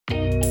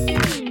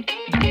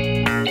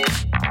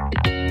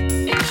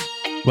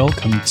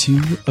Welcome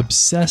to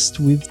Obsessed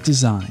with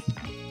Design,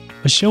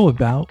 a show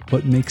about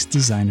what makes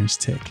designers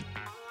tick.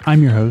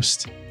 I'm your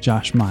host,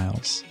 Josh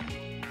Miles.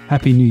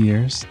 Happy New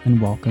Year's and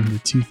welcome to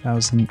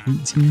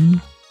 2018.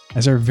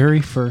 As our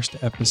very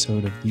first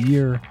episode of the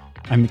year,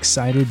 I'm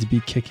excited to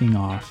be kicking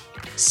off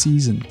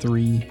Season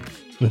 3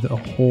 with a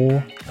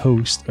whole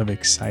host of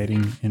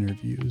exciting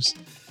interviews.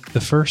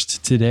 The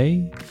first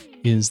today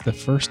is the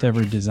first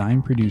ever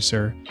design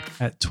producer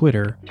at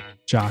Twitter,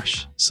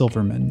 Josh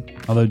Silverman.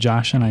 Although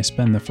Josh and I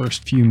spend the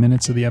first few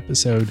minutes of the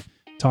episode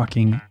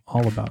talking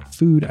all about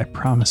food, I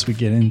promise we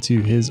get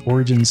into his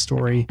origin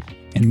story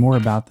and more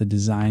about the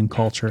design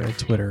culture at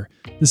Twitter.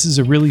 This is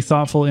a really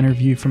thoughtful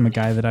interview from a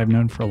guy that I've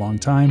known for a long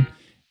time,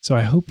 so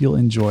I hope you'll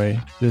enjoy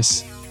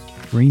this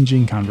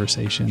ranging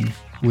conversation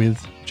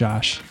with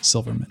Josh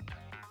Silverman.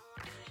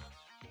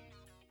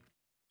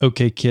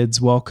 Okay,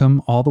 kids,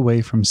 welcome all the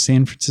way from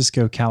San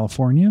Francisco,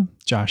 California,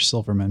 Josh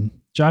Silverman.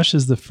 Josh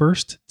is the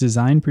first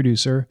design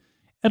producer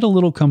at a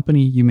little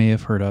company you may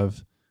have heard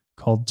of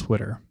called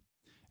Twitter.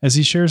 As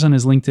he shares on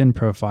his LinkedIn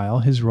profile,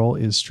 his role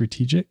is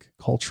strategic,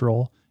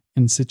 cultural,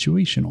 and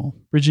situational,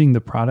 bridging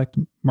the product,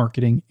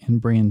 marketing, and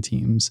brand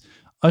teams,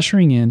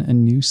 ushering in a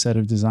new set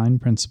of design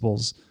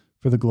principles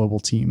for the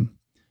global team.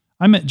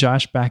 I met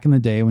Josh back in the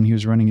day when he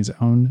was running his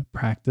own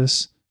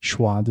practice,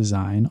 Schwa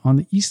Design, on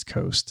the East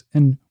Coast,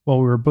 and while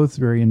we were both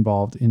very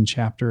involved in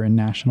chapter and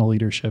national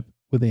leadership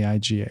with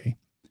AIGA.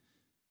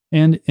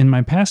 And in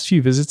my past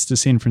few visits to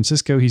San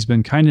Francisco, he's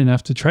been kind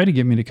enough to try to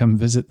get me to come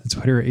visit the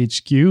Twitter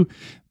HQ,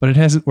 but it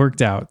hasn't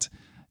worked out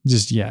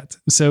just yet.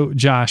 So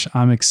Josh,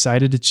 I'm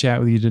excited to chat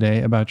with you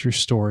today about your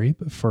story,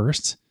 but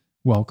first,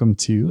 welcome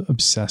to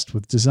Obsessed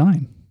with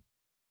Design.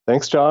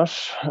 Thanks,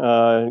 Josh.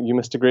 You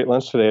missed a great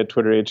lunch today at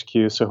Twitter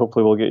HQ, so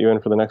hopefully we'll get you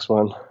in for the next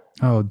one.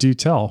 Oh, do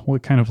tell.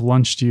 What kind of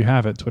lunch do you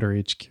have at Twitter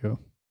HQ?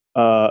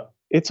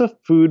 It's a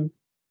food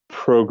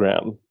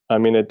program. I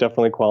mean, it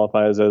definitely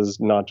qualifies as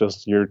not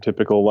just your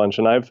typical lunch.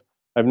 And I've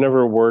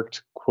never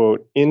worked,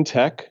 quote, in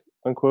tech,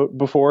 unquote,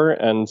 before.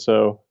 And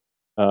so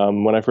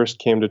when I first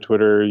came to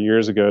Twitter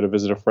years ago to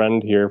visit a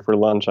friend here for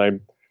lunch, I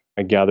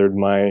gathered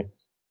my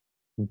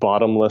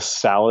bottomless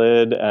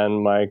salad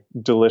and my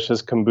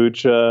delicious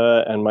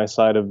kombucha and my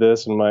side of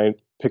this and my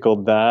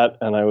pickled that.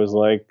 And I was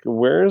like,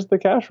 where's the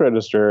cash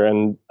register?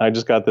 And I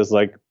just got this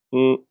like,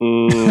 new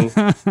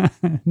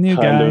kind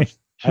guy. of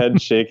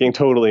head shaking,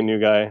 totally new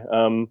guy.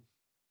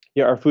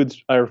 Yeah, our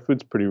food's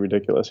pretty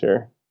ridiculous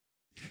here.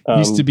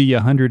 Used to be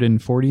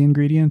 140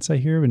 ingredients, I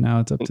hear, but now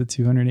it's up to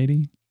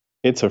 280.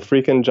 It's a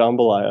freaking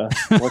jambalaya.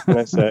 What can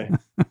I say?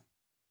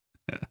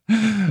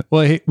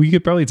 Well, hey, we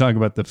could probably talk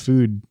about the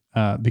food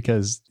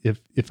because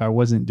if I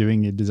wasn't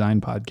doing a design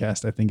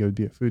podcast, I think it would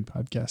be a food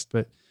podcast.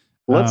 But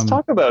let's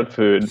talk about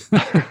food.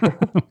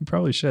 We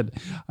probably should.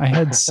 I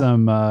had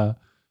some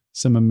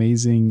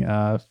amazing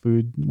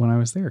food when I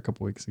was there a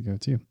couple weeks ago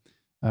too.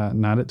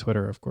 Not at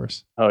Twitter, of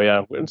course. Oh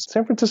yeah,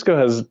 San Francisco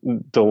has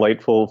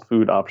delightful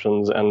food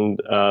options, and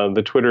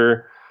the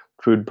Twitter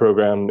food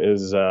program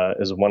is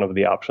one of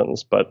the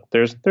options. But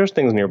there's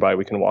things nearby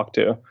we can walk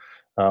to.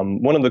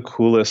 One of the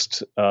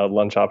coolest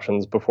lunch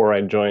options before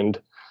I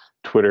joined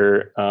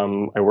Twitter,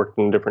 I worked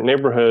in a different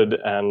neighborhood,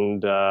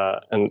 and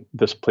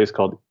this place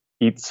called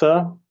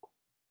Itza.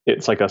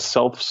 It's like a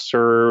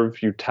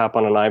self-serve. You tap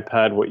on an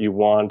iPad what you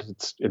want.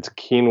 It's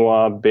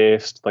quinoa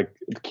based. Like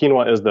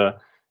quinoa is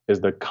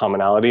the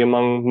commonality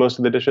among most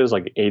of the dishes,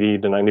 like 80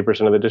 to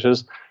 90% of the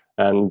dishes.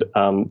 And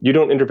you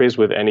don't interface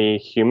with any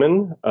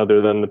human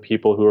other than the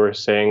people who are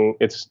saying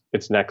it's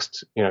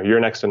next, you're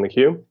next in the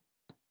queue.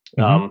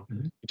 You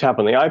tap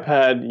on the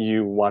iPad,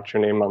 you watch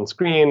your name on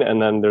screen,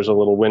 and then there's a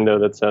little window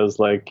that says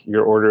like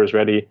your order is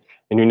ready,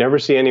 and you never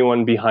see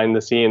anyone behind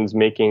the scenes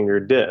making your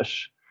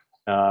dish.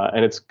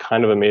 And it's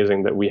kind of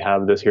amazing that we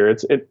have this here.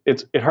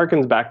 It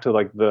harkens back to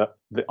like the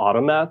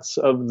automats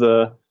of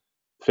the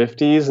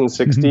 50s and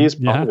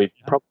 60s, probably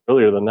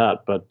earlier than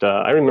that. But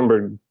I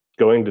remember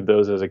going to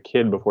those as a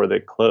kid before they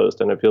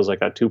closed, and it feels like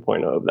a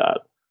 2.0 of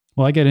that.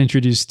 Well, I got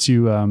introduced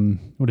to,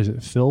 what is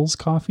it? Phil's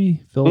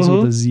Coffee? Phil's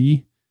with a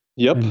Z.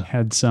 Yep. And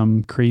had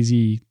some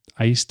crazy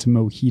iced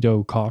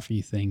mojito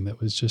coffee thing that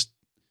was just...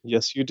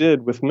 Yes, you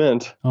did, with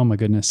mint. Oh my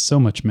goodness, so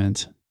much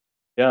mint.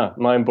 Yeah,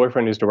 my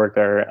boyfriend used to work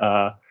there,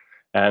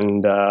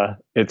 and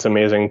it's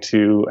amazing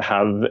to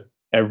have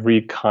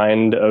every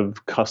kind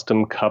of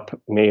custom cup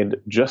made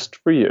just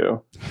for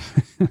you.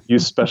 You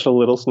special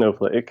little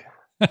snowflake.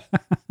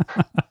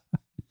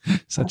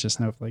 Such a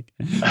snowflake.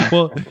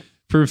 Well,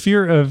 for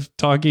fear of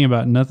talking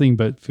about nothing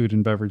but food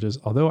and beverages,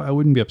 although I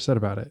wouldn't be upset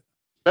about it.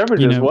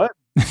 Beverages, what?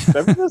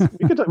 Beverages?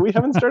 We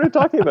haven't started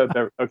talking about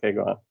beverages. Okay,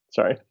 go on.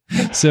 Sorry.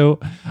 So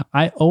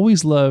I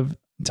always love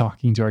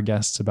talking to our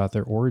guests about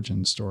their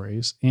origin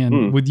stories.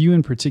 And with you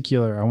in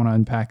particular, I want to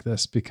unpack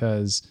this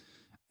because,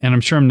 and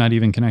I'm sure I'm not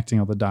even connecting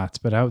all the dots,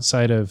 but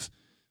outside of,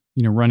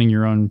 running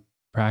your own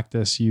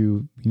practice,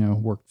 you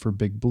worked for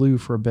Big Blue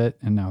for a bit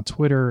and now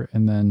Twitter.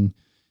 And then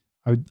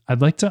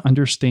I'd like to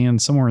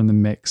understand somewhere in the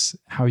mix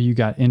how you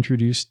got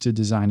introduced to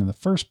design in the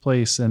first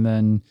place, and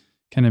then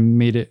kind of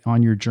made it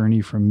on your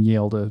journey from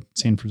Yale to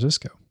San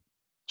Francisco?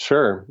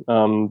 Sure.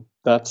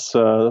 That's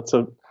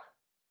a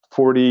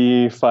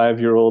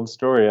 45-year-old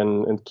story,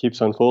 and it keeps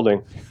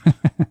unfolding.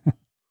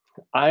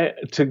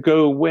 To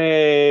go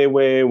way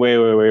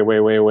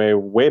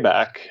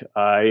back,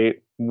 I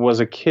was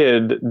a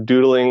kid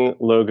doodling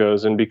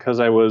logos, and because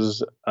I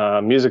was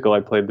musical, I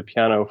played the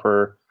piano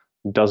for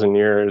a dozen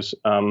years.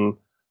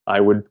 I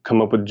would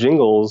come up with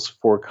jingles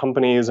for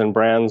companies and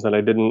brands that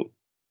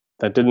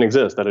didn't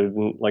exist, that I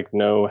didn't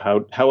know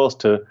how else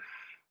to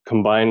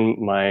combine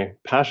my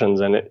passions,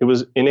 and it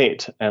was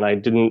innate. And I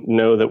didn't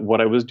know that what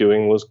I was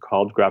doing was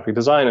called graphic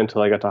design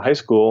until I got to high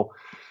school.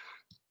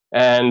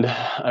 And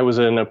I was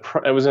in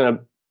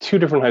two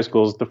different high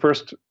schools.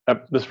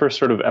 This first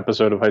sort of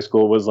episode of high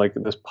school was like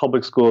this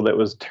public school that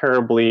was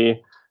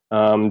terribly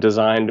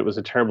designed. It was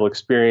a terrible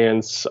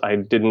experience. I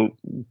didn't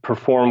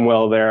perform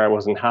well there. I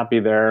wasn't happy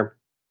there.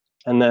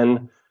 And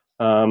then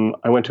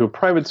I went to a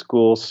private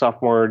school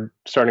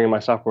starting in my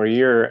sophomore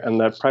year, and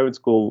that private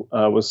school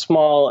was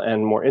small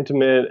and more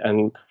intimate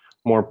and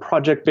more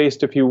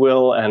project-based, if you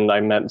will. And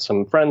I met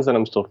some friends that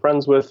I'm still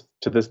friends with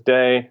to this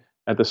day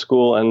at the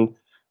school. And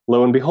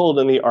lo and behold,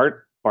 in the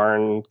Art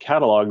Barn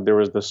catalog, there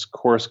was this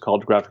course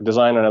called graphic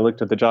design, and I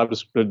looked at the job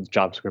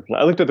description.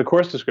 I looked at the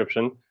course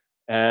description,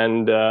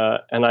 and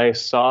I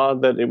saw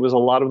that it was a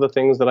lot of the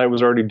things that I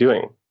was already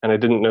doing, and I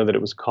didn't know that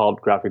it was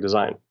called graphic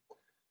design.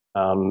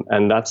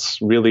 And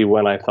that's really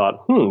when I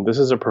thought, this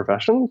is a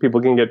profession.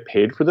 People can get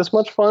paid for this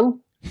much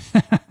fun.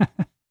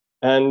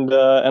 And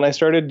I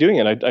started doing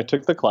it. I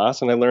took the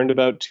class and I learned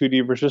about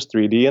 2D versus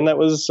 3D, and that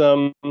was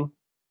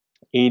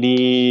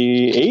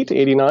 88,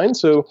 89.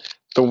 So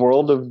the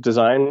world of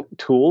design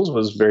tools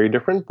was very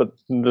different, but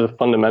the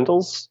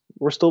fundamentals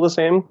were still the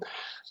same.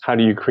 How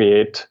do you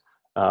create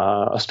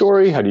a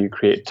story? How do you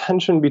create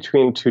tension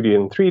between 2D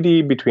and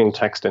 3D, between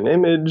text and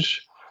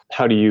image?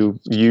 How do you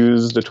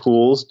use the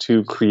tools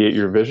to create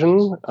your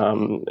vision?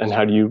 And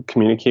how do you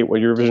communicate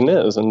what your vision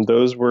is? And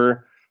those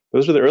were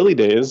the early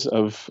days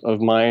of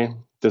my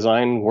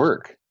design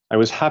work. I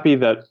was happy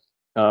that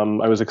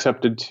I was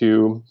accepted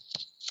to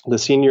the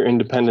Senior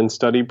Independent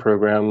Study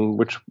Program,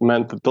 which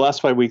meant that the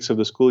last 5 weeks of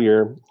the school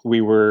year,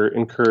 we were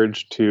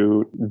encouraged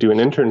to do an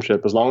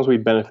internship as long as we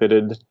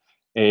benefited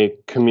a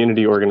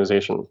community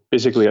organization,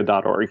 basically a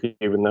 .org,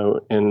 even though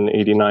in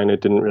 '89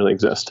 it didn't really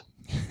exist.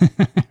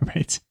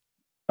 Right.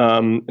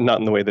 Not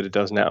in the way that it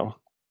does now.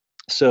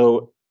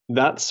 So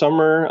that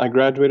summer, I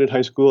graduated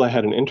high school. I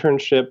had an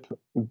internship,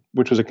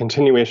 which was a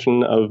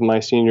continuation of my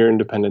senior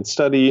independent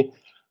study.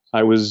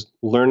 I was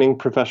learning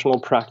professional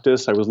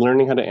practice. I was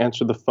learning how to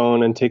answer the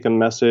phone and take a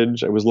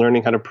message. I was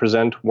learning how to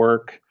present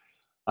work.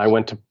 I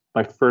went to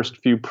my first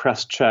few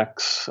press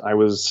checks. I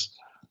was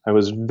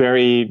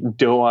very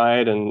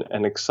doe-eyed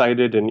and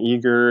excited and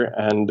eager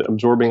and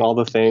absorbing all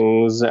the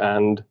things.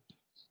 And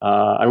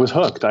I was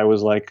hooked. I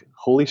was like,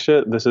 holy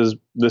shit, this is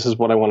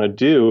what I want to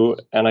do.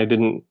 And I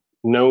didn't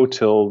know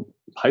till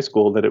high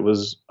school that it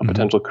was a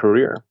potential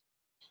career.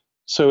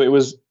 So it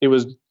was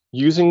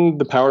using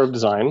the power of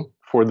design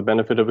for the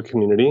benefit of a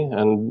community.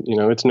 And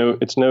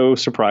it's no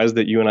surprise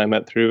that you and I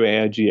met through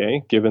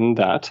AIGA, given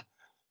that.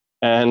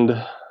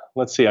 And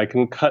let's see, I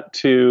can cut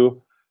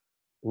to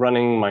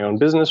running my own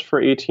business for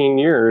 18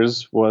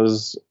 years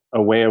was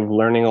a way of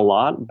learning a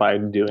lot by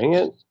doing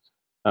it.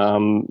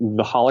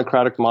 The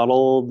holacratic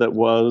model that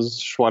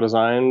was Schwa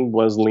Design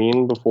was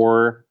lean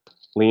before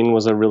lean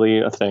was really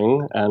a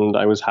thing. And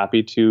I was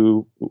happy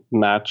to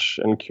match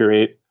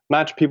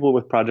people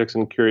with projects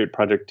and curate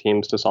project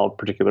teams to solve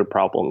particular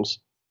problems.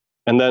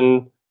 And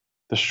then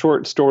the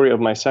short story of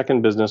my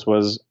second business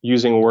was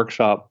using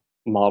workshop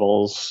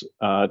models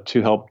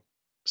to help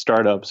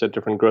startups at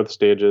different growth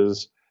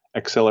stages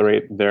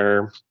accelerate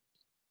their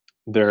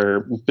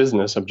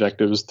business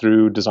objectives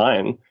through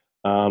design,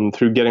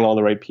 through getting all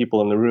the right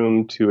people in the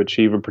room to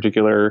achieve a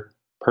particular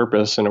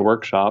purpose in a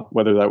workshop,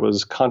 whether that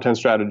was content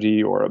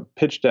strategy or a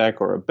pitch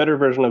deck or a better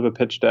version of a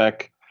pitch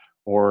deck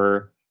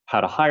or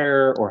how to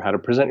hire or how to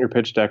present your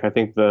pitch deck. I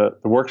think the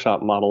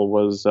workshop model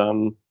was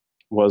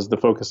the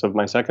focus of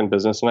my second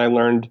business. And I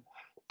learned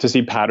to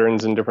see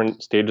patterns in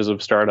different stages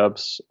of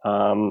startups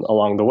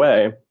along the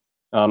way,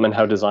 and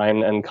how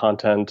design and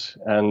content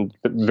and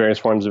various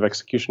forms of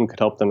execution could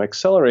help them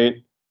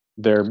accelerate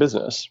their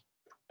business.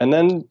 And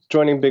then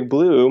joining Big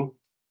Blue,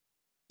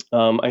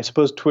 I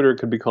suppose Twitter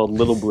could be called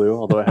Little Blue,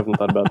 although I haven't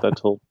thought about that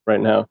till right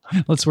now.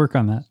 Let's work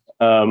on that.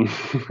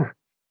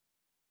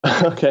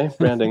 Okay,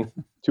 branding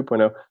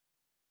 2.0.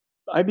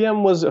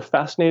 IBM was a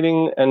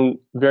fascinating and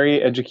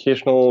very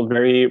educational,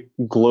 very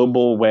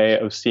global way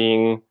of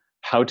seeing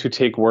how to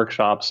take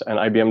workshops and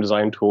IBM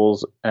design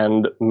tools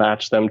and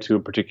match them to a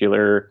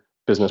particular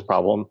business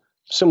problem.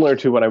 Similar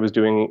to what I was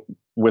doing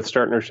with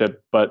Startnership,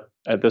 but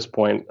at this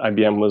point,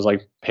 IBM was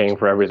like paying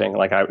for everything.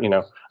 Like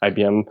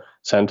IBM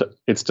sent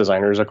its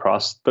designers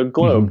across the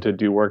globe to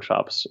do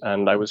workshops,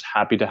 and I was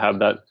happy to have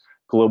that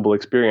global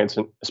experience,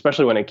 and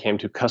especially when it came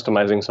to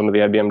customizing some of the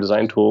IBM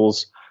design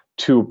tools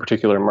to a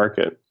particular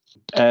market.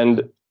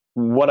 And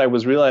what I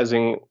was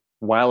realizing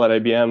while at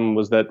IBM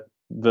was that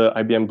the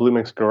IBM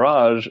Bluemix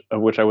Garage,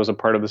 of which I was a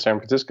part of the San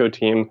Francisco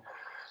team,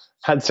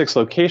 had 6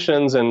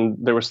 locations, and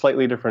there were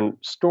slightly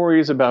different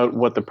stories about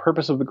what the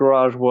purpose of the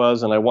garage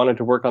was. And I wanted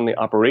to work on the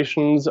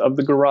operations of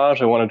the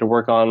garage. I wanted to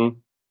work on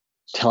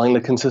telling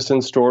the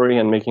consistent story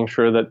and making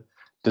sure that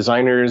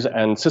designers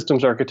and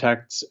systems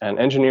architects and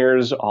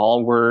engineers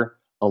all were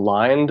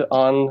aligned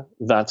on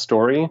that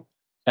story.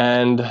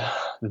 And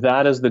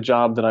that is the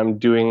job that I'm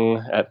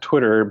doing at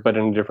Twitter, but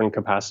in a different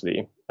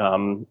capacity.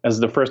 As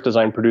the first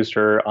design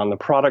producer on the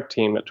product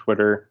team at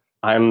Twitter,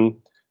 I'm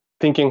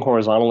thinking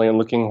horizontally and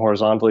looking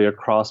horizontally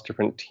across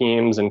different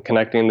teams and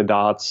connecting the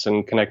dots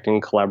and connecting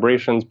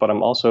collaborations, but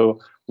I'm also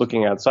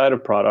looking outside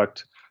of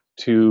product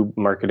to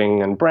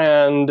marketing and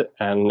brand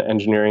and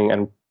engineering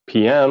and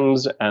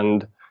PMs.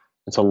 And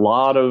it's a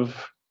lot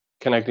of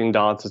connecting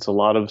dots. It's a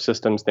lot of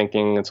systems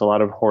thinking. It's a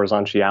lot of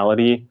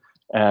horizontality.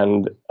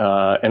 And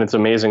it's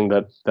amazing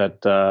that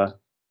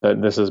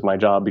this is my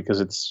job,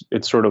 because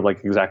it's sort of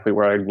like exactly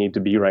where I need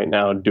to be right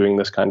now doing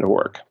this kind of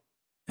work.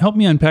 Help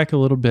me unpack a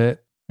little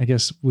bit, I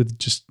guess, with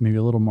just maybe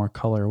a little more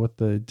color, what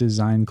the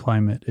design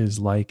climate is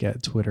like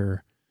at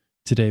Twitter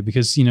today,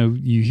 because,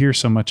 you hear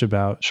so much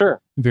about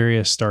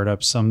various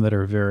startups, some that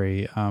are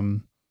very,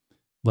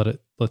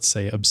 let's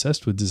say,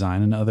 obsessed with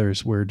design, and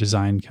others where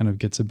design kind of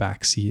gets a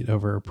backseat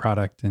over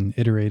product and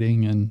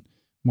iterating and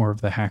more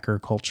of the hacker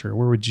culture.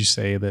 Where would you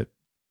say that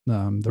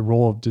the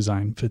role of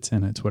design fits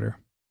in at Twitter?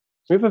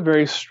 We have a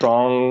very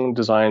strong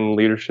design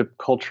leadership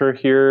culture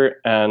here,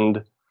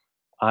 and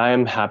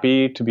I'm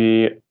happy to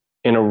be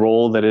in a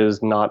role that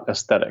is not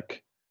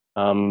aesthetic.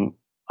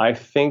 I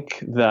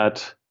think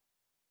that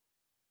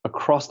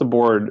across the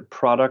board,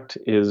 product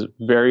is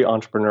very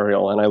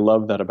entrepreneurial, and I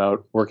love that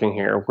about working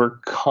here. We're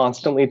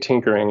constantly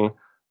tinkering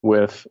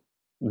with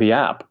the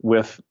app,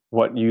 with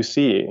what you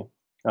see.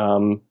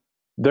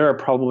 There are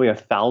probably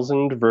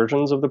 1,000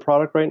 versions of the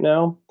product right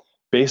now,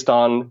 based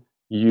on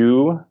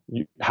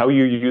how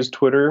you use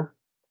Twitter,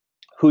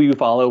 who you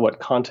follow, what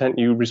content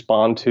you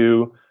respond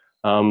to,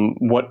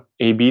 what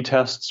A/B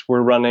tests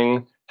we're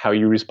running, how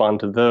you respond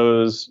to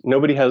those.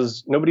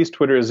 Nobody's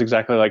Twitter is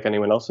exactly like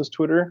anyone else's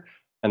Twitter,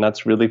 and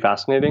that's really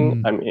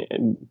fascinating.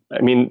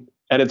 I mean,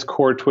 at its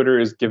core, Twitter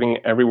is giving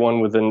everyone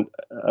with an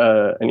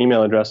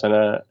email address and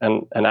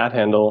an @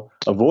 handle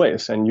a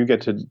voice, and you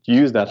get to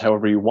use that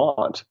however you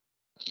want.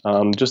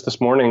 Just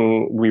this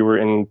morning, we were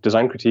in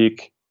Design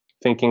Critique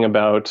thinking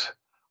about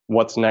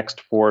what's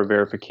next for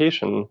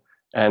verification,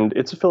 and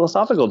it's a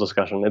philosophical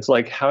discussion. It's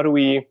like, how do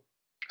we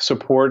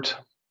support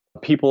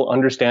people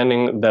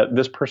understanding that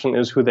this person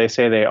is who they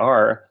say they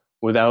are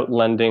without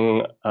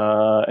lending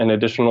an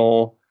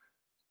additional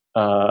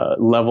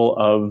level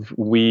of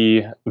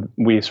we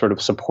sort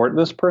of support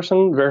this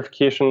person?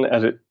 Verification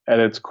at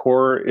its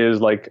core is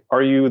like,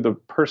 are you the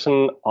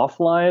person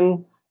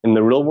offline in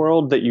the real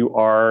world that you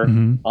are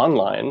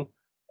online?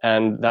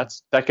 And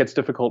that gets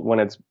difficult when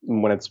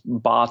it's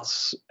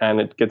bots, and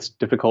it gets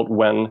difficult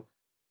when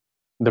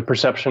the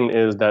perception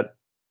is that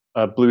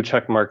a blue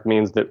check mark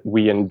means that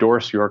we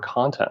endorse your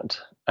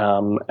content,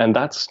 and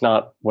that's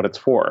not what it's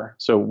for.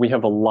 So we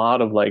have a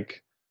lot of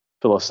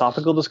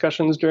philosophical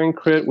discussions during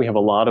Crit. We have a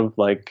lot of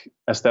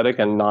aesthetic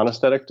and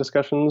non-aesthetic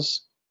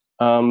discussions,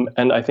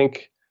 and I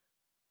think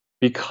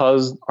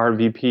because our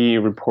VP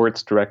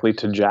reports directly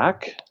to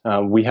Jack,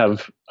 we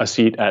have a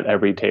seat at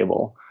every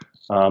table.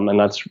 And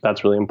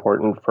that's really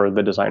important for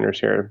the designers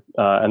here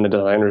and the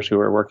designers who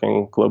are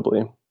working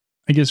globally.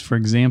 I guess, for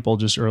example,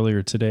 just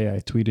earlier today, I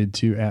tweeted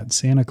to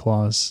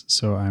 @SantaClaus.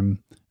 So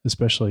I'm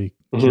especially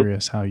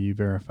curious how you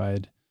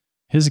verified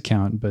his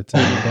account, but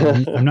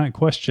I'm not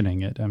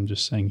questioning it. I'm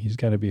just saying he's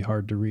got to be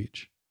hard to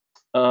reach.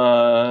 We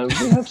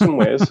have some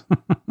ways.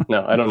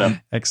 No, I don't know.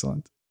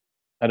 Excellent.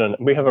 I don't know.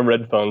 We have a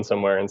red phone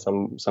somewhere in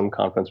some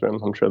conference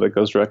room. I'm sure that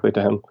goes directly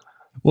to him.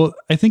 Well,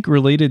 I think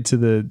related to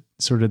the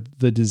sort of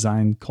the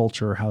design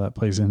culture, how that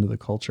plays into the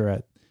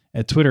culture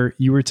at Twitter,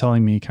 you were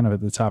telling me kind of at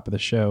the top of the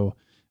show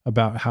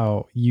about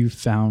how you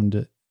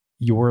found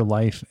your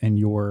life and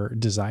your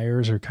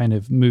desires are kind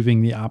of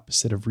moving the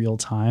opposite of real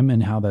time,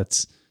 and how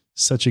that's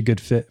such a good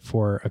fit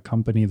for a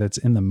company that's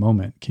in the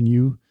moment. Can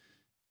you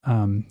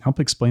help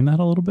explain that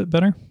a little bit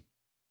better?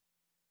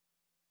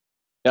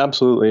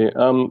 Absolutely.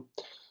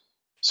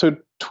 So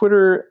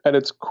Twitter at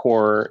its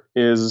core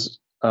is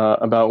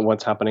about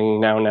what's happening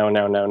now.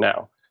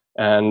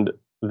 And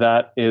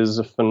that is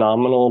a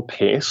phenomenal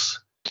pace.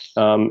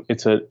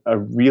 It's a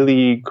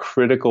really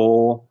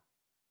critical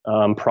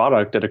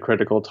product at a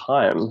critical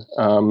time.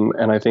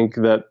 And I think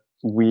that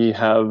we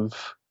have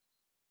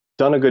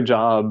done a good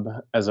job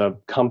as a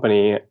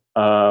company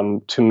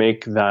to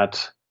make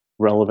that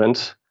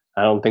relevant.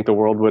 I don't think the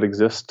world would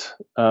exist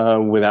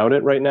without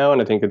it right now.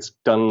 And I think it's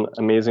done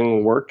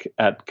amazing work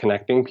at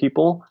connecting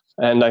people.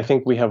 And I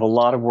think we have a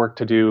lot of work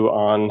to do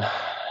on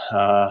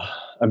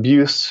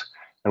abuse,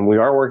 and we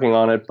are working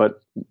on it.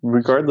 But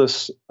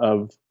regardless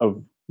of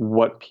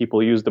what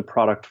people use the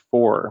product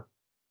for,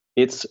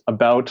 it's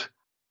about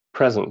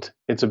present.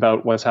 It's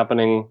about what's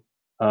happening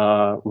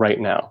right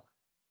now.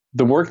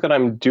 The work that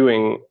I'm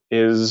doing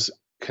is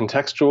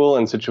contextual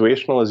and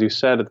situational, as you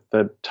said at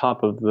the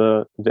top of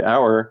the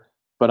hour.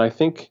 But I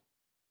think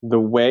the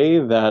way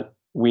that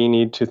we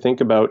need to think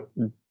about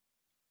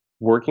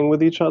working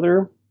with each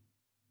other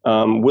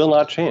will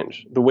not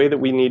change. The way that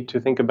we need to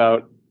think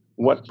about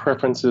what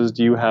preferences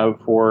do you have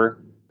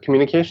for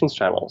communications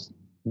channels,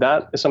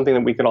 that is something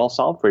that we could all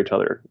solve for each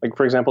other. Like,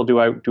 for example, do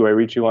I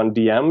reach you on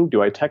DM?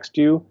 Do I text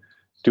you?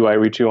 Do I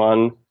reach you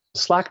on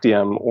Slack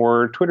DM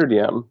or Twitter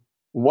DM?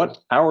 What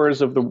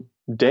hours of the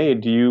day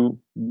do you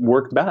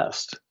work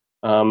best?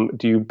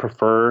 Do you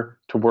prefer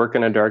to work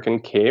in a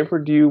darkened cave, or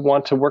do you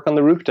want to work on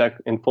the roof deck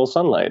in full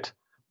sunlight?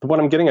 What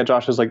I'm getting at,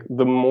 Josh, is like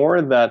the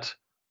more that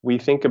we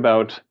think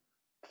about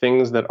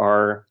things that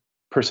are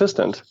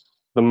persistent,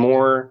 the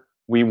more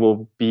we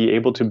will be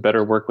able to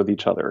better work with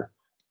each other.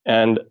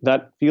 And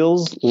that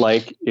feels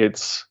like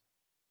it's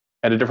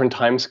at a different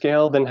time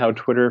scale than how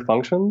Twitter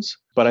functions.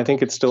 But I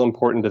think it's still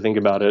important to think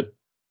about it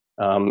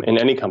in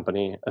any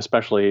company,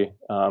 especially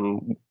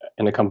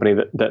in a company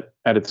that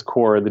at its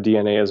core, the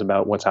DNA is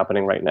about what's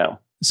happening right now.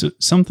 So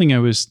something I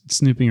was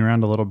snooping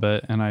around a little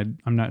bit, and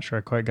I'm not sure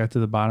I quite got to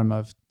the bottom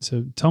of.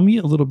 So tell me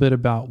a little bit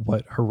about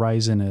what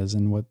Horizon is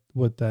and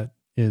what that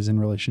is in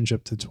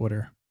relationship to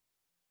Twitter.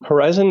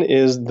 Horizon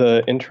is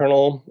the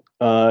internal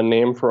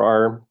name for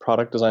our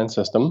product design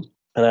system.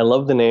 And I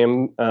love the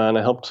name, and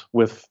I helped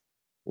with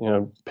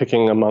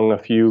picking among a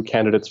few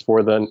candidates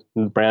for the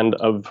brand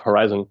of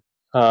Horizon.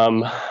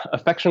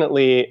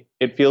 Affectionately,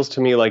 it feels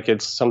to me like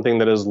it's something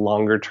that is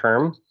longer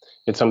term.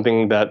 It's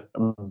something that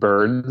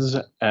birds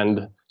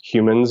and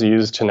humans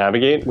use to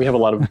navigate. We have a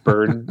lot of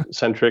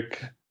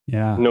bird-centric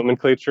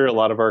nomenclature. A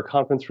lot of our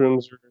conference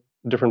rooms are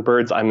different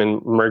birds. I'm in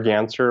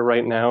Merganser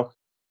right now.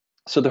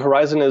 So the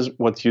horizon is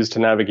what's used to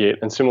navigate.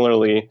 And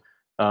similarly,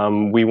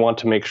 we want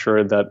to make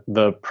sure that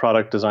the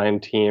product design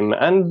team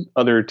and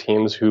other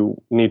teams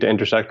who need to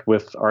intersect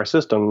with our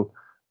system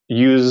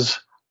use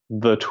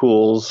the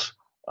tools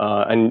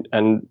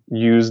and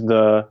use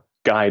the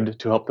guide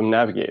to help them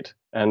navigate.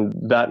 And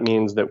that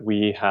means that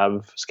we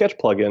have Sketch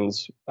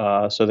plugins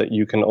so that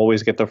you can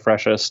always get the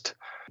freshest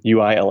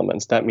UI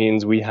elements. That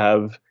means we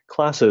have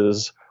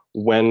classes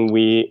when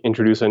we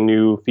introduce a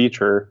new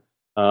feature,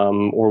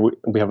 or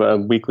we have a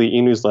weekly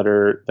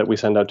e-newsletter that we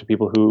send out to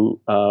people who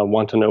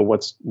want to know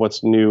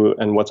what's new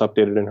and what's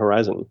updated in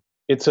Horizon.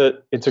 It's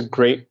a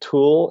great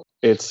tool.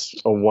 It's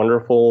a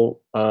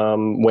wonderful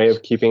way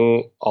of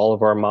keeping all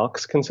of our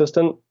mocks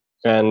consistent.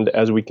 And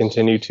as we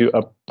continue to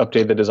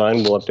update the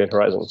design, we'll update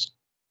Horizon.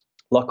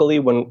 Luckily,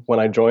 when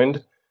I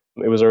joined,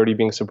 it was already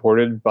being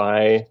supported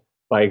by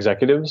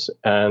executives.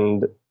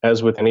 And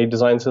as with any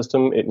design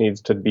system, it needs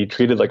to be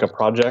treated like a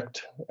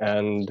project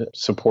and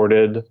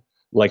supported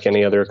like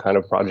any other kind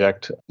of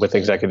project with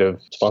executive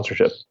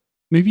sponsorship.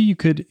 Maybe you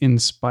could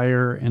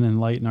inspire and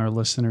enlighten our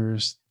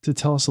listeners to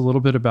tell us a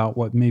little bit about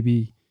what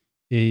maybe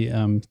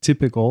a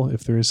typical,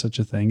 if there is such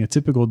a thing, a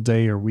typical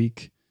day or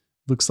week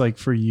looks like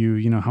for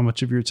you. How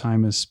much of your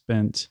time is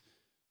spent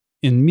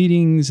in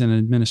meetings and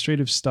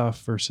administrative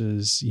stuff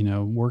versus,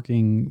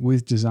 working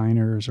with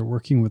designers or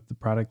working with the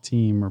product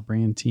team or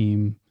brand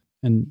team.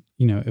 And,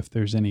 if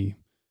there's any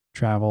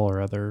travel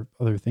or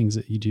other things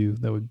that you do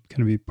that would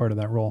kind of be part of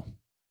that role.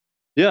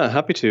 Yeah,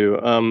 happy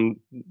to.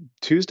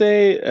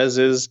 Tuesday, as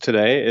is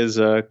today, is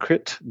a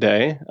crit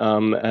day.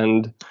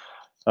 And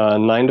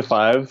 9 to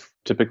 5,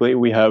 typically,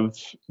 we have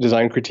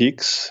design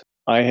critiques.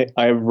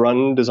 I've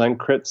run design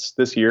crits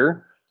this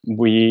year.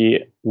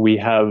 We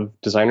have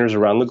designers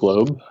around the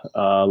globe,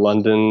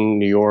 London,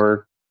 New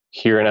York,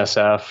 here in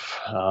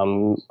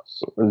SF,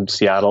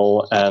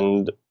 Seattle.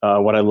 And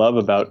what I love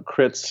about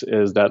crits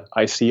is that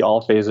I see all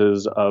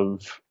phases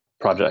of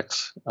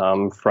projects,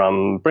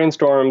 from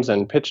brainstorms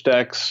and pitch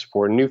decks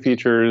for new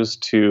features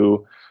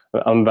to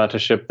I'm about to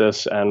ship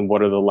this and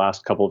what are the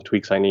last couple of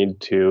tweaks I need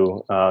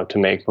to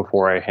make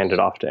before I hand it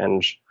off to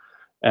Eng.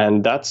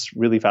 And that's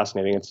really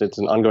fascinating. It's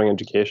an ongoing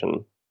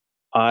education.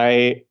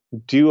 I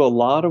do a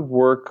lot of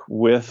work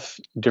with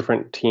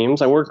different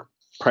teams. I work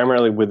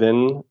primarily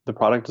within the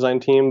product design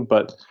team,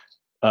 but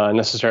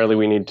necessarily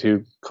we need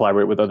to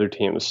collaborate with other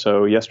teams.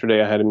 So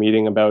yesterday I had a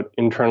meeting about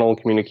internal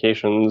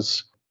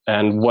communications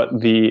and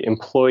what the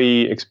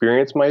employee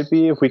experience might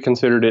be if we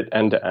considered it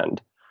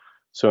end-to-end.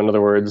 So in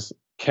other words,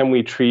 can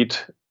we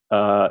treat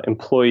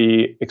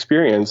employee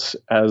experience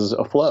as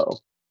a flow?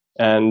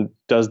 And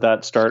does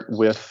that start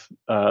with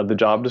the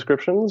job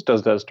descriptions?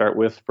 Does that start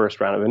with first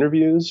round of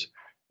interviews?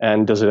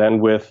 And does it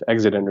end with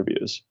exit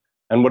interviews?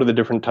 And what are the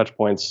different touch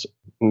points,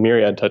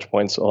 myriad touch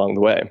points along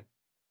the way?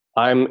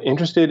 I'm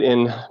interested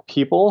in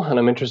people, and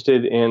I'm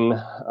interested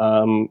in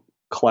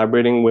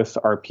collaborating with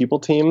our people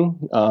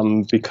team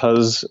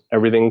because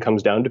everything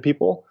comes down to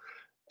people.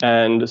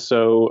 And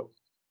so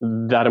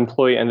that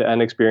employee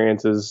end-to-end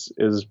experience is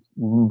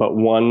but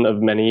one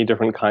of many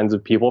different kinds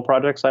of people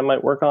projects I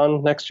might work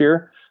on next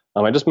year.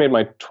 I just made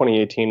my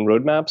 2018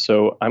 roadmap,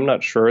 so I'm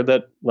not sure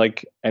that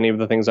like any of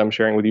the things I'm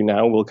sharing with you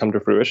now will come to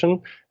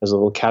fruition, as a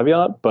little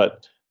caveat.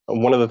 But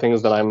one of the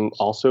things that I'm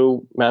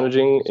also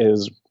managing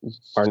is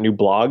our new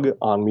blog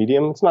on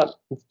Medium.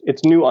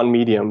 It's new on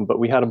Medium, but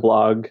we had a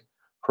blog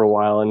for a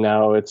while, and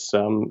now it's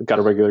got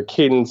a regular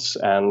cadence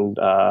and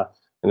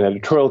an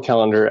editorial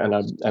calendar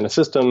and a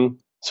system.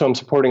 So I'm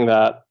supporting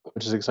that,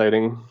 which is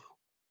exciting.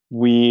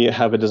 We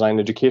have a design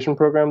education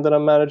program that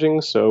I'm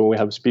managing. So we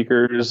have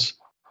speakers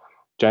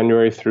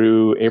January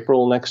through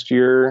April next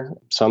year,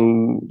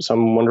 some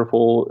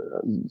wonderful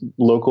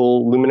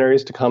local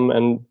luminaries to come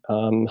and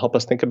help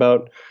us think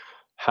about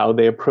how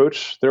they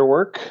approach their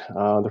work.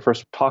 The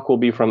first talk will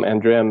be from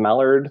Andrea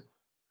Mallard,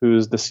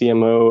 who's the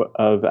CMO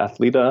of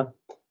Athleta,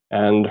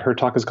 and her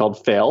talk is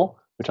called Fail,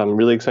 which I'm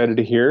really excited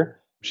to hear.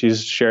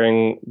 She's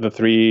sharing the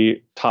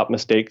 3 top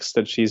mistakes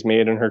that she's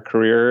made in her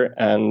career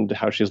and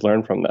how she's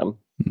learned from them.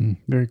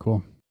 Very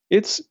cool.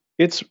 It's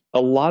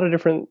a lot of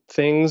different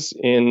things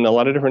in a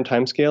lot of different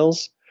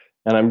timescales,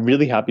 and I'm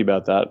really happy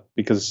about that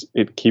because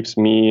it keeps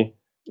me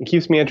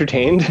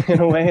entertained in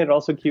a way. It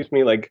also keeps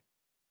me like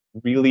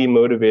really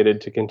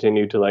motivated to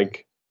continue to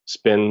like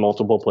spin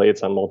multiple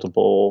plates on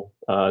multiple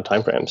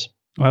timeframes.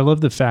 Well, I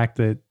love the fact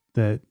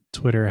that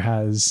Twitter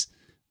has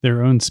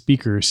their own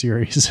speaker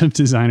series of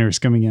designers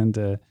coming in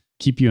to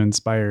keep you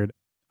inspired.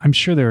 I'm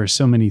sure there are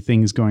so many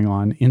things going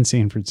on in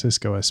San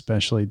Francisco,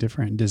 especially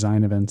different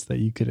design events that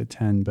you could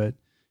attend, but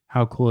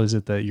how cool is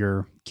it that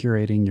you're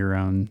curating your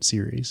own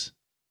series?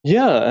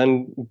 Yeah,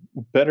 and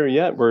better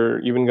yet, we're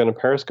even going to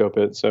Periscope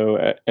it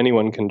so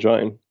anyone can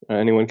join,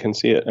 anyone can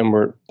see it,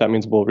 and that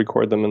means we'll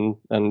record them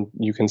and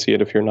you can see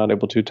it if you're not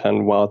able to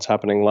attend while it's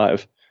happening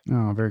live.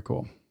 Oh, very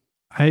cool.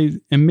 I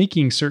am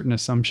making certain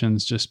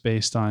assumptions just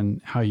based on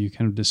how you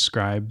kind of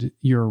described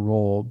your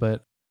role,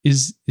 but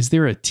is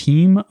there a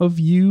team of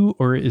you,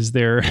 or is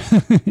there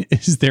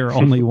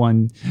only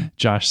one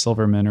Josh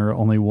Silverman, or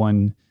only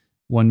one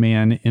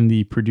man in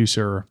the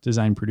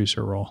design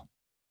producer role?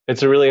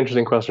 It's a really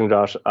interesting question,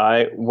 Josh.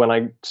 When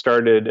I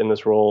started in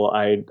this role,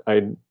 I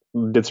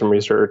did some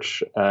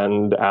research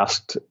and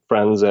asked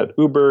friends at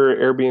Uber,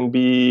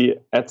 Airbnb,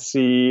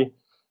 Etsy,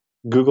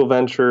 Google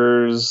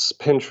Ventures,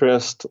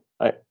 Pinterest,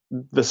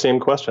 the same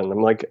question.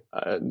 I'm like,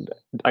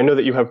 I know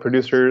that you have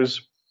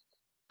producers.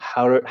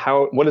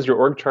 What is your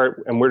org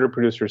chart and where do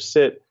producers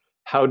sit?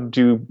 How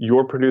do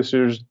your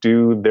producers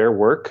do their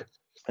work?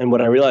 And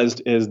what I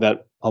realized is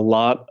that a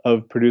lot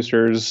of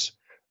producers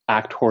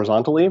act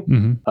horizontally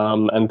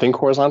and think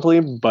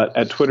horizontally, but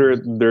at Twitter,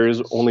 there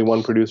is only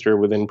one producer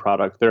within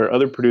product. There are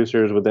other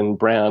producers within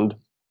brand,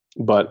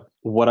 but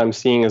what I'm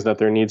seeing is that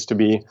there needs to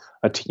be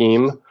a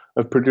team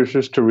of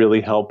producers to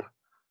really help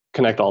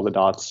connect all the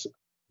dots.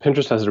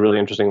 Pinterest has a really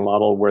interesting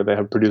model where they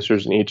have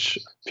producers in each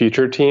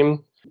feature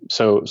team.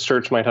 So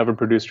search might have a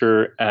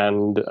producer,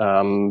 and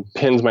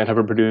pins might have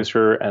a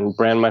producer, and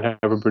brand might have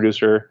a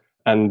producer,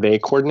 and they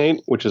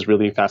coordinate, which is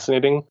really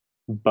fascinating.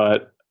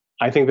 But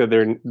I think that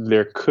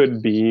there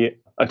could be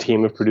a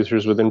team of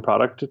producers within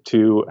product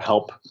to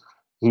help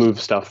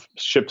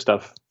ship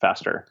stuff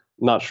faster.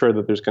 Not sure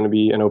that there's going to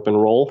be an open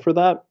role for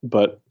that,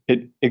 but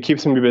it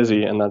keeps me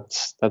busy, and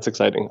that's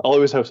exciting. I'll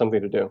always have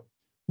something to do.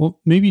 Well,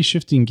 maybe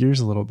shifting gears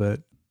a little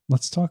bit,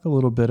 let's talk a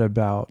little bit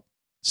about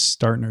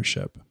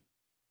Startnership.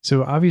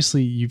 So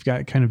obviously you've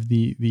got kind of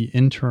the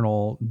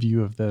internal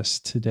view of this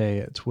today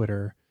at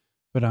Twitter,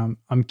 but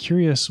I'm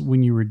curious,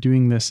 when you were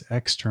doing this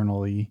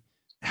externally,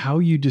 how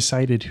you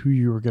decided who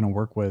you were going to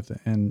work with,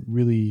 and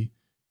really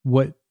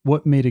what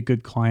made a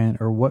good client,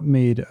 or what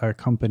made a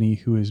company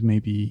who is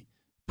maybe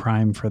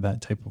prime for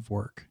that type of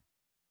work?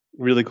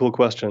 Really cool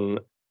question.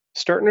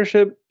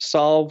 Startnership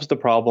solves the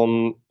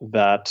problem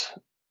that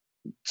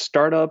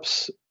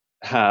startups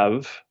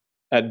have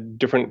at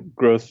different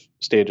growth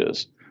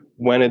stages.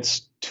 When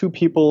it's 2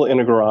 people in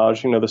a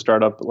garage, the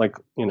startup,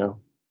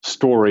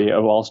 story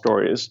of all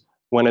stories.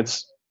 When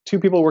it's 2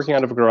 people working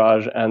out of a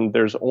garage and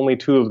there's only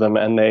 2 of them,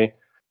 and they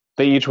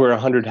each wear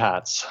 100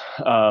 hats,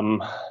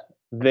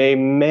 they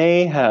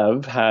may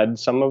have had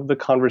some of the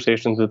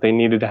conversations that they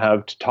needed to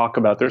have to talk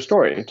about their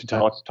story, to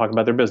talk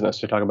about their business,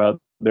 to talk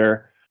about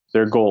their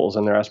goals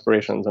and their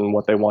aspirations and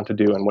what they want to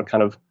do and what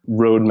kind of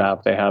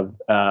roadmap they have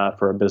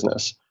for a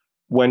business.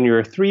 When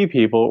you're 3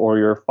 people or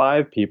you're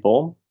 5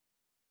 people,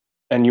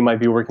 and you might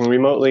be working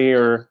remotely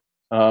or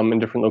in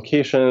different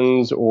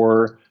locations,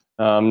 or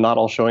not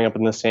all showing up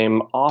in the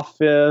same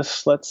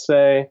office, let's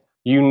say,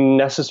 you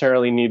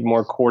necessarily need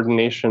more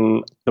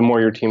coordination the more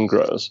your team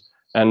grows,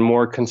 and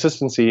more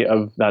consistency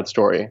of that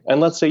story. And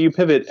let's say you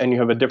pivot and you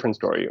have a different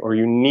story, or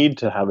you need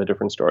to have a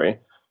different story.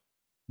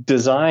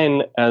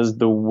 Design as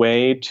the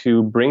way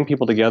to bring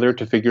people together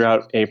to figure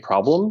out a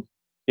problem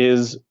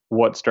is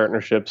what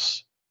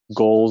Startnership's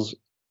goals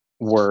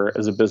were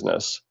as a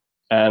business.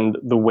 And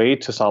the way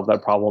to solve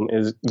that problem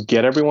is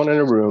get everyone in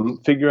a room,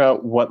 figure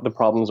out what the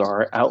problems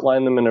are,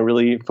 outline them in a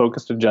really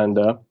focused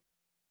agenda,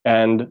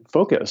 and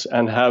focus,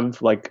 and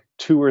have like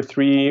 2 or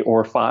 3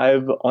 or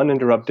 5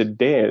 uninterrupted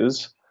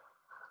days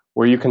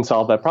where you can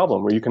solve that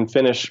problem, where you can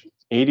finish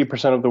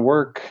 80% of the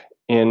work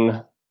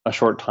in a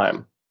short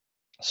time.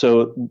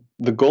 So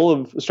the goal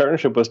of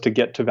Startnership was to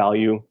get to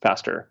value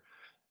faster.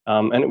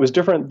 And it was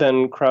different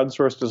than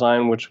crowdsourced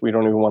design, which we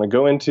don't even want to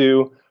go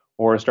into,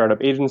 or a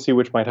startup agency,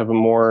 which might have a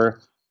more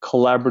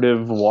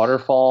collaborative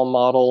waterfall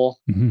model,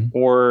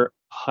 or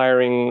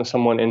hiring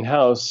someone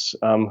in-house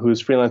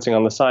who's freelancing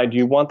on the side,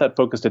 you want that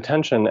focused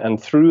attention.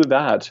 And through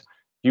that,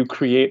 you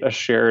create a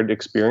shared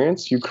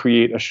experience, you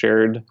create a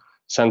shared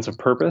sense of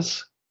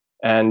purpose,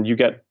 and you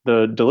get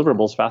the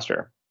deliverables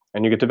faster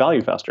and you get to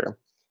value faster.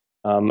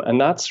 And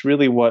that's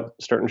really what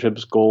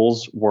Startnership's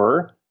goals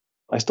were.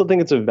 I still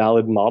think it's a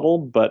valid model,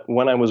 but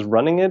when I was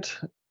running it,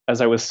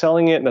 as I was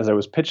selling it and as I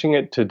was pitching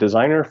it to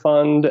Designer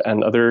Fund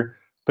and other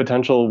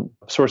potential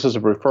sources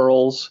of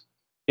referrals,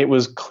 it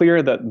was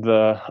clear that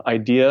the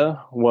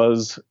idea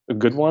was a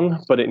good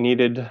one, but it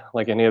needed,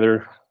 like any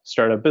other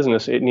startup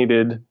business, it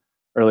needed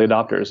early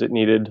adopters. It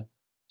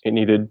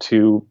needed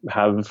to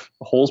have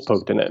holes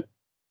poked in it.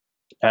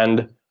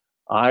 And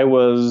I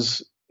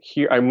was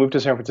here. I moved to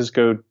San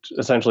Francisco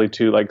essentially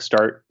to like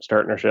start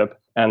Startnership,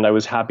 and I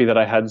was happy that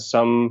I had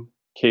some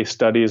case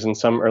studies and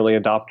some early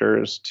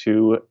adopters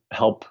to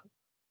help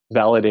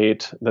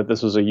validate that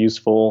this was a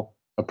useful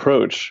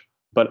approach.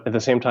 But at the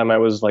same time, I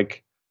was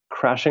like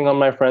crashing on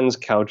my friends'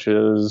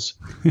 couches,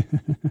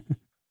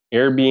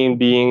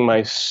 Airbnb-ing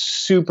my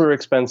super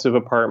expensive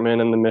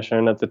apartment in the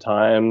Mission at the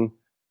time,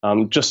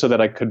 just so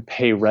that I could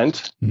pay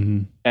rent,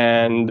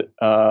 and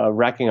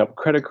racking up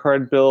credit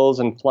card bills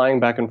and flying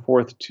back and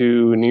forth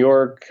to New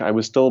York. I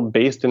was still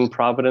based in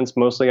Providence.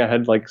 Mostly I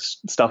had like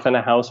stuff in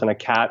a house and a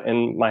cat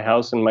in my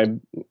house, and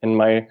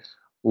my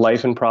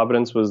life in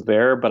Providence was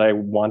there, but I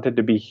wanted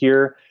to be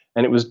here.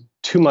 And it was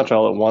too much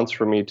all at once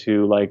for me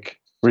to like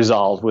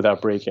resolve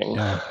without breaking.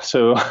 Yeah.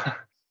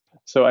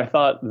 So I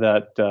thought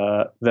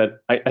that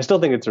I still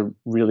think it's a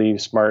really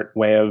smart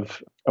way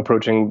of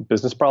approaching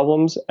business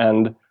problems.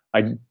 And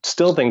I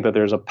still think that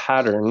there's a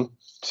pattern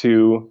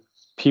to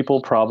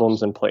people,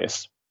 problems, and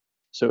place.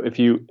 So if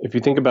you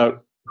think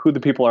about who the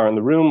people are in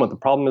the room, what the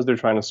problem is they're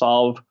trying to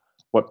solve,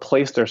 what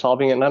place they're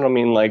solving it, and I don't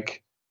mean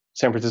like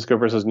San Francisco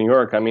versus New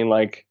York. I mean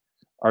like,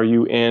 are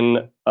you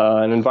in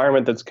an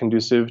environment that's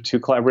conducive to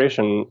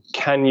collaboration?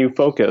 Can you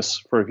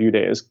focus for a few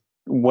days?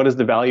 What is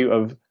the value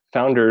of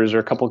founders or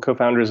a couple of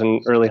co-founders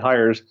and early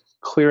hires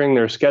clearing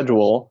their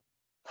schedule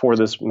for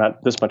this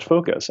much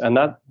focus? And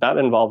that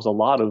involves a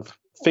lot of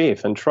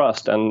faith and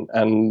trust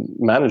and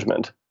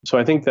management. So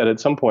I think that at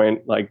some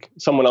point, like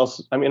someone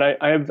else, I mean,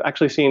 I have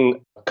actually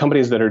seen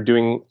companies that are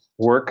doing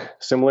work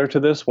similar to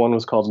this. One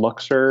was called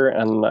Luxor,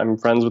 and I'm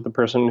friends with the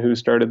person who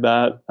started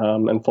that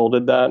and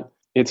folded that.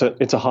 It's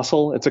a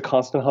hustle. It's a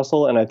constant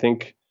hustle. And I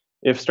think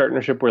if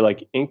Startnership were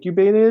like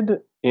incubated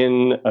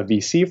in a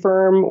VC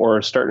firm, or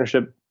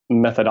Startnership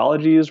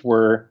methodologies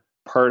were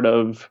part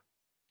of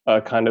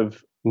a kind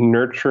of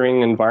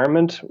nurturing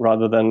environment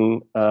rather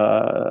than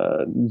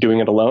doing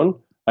it alone,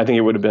 I think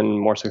it would have been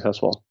more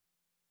successful.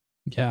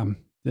 Yeah,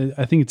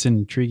 I think it's an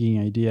intriguing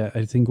idea.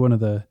 I think one of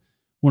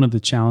the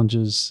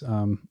challenges,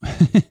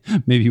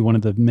 maybe one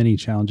of the many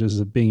challenges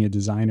of being a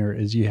designer,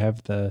 is you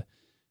have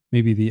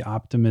maybe the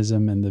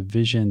optimism and the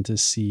vision to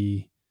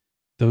see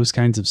those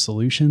kinds of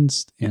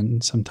solutions,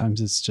 and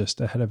sometimes it's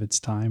just ahead of its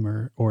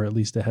time, or at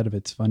least ahead of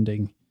its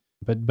funding.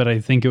 But I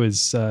think it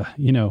was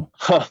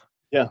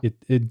yeah,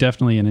 it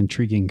definitely an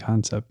intriguing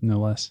concept, no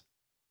less.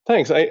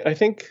 Thanks. I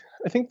think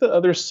the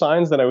other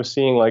signs that I was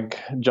seeing, like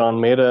John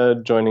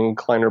Maeda joining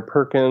Kleiner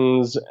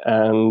Perkins,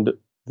 and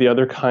the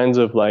other kinds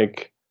of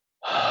like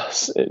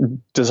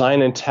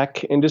design and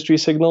tech industry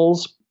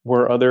signals,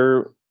 were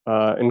other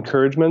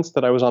encouragements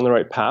that I was on the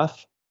right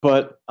path.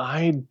 But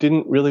I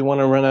didn't really want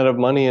to run out of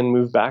money and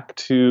move back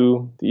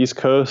to the East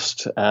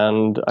Coast,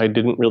 and I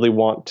didn't really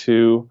want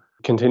to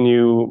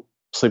continue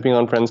sleeping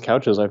on friends'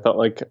 couches. I felt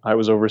like I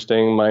was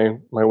overstaying my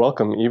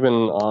welcome, even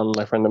on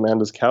my friend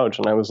Amanda's couch.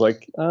 And I was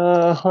like,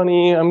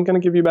 honey, I'm going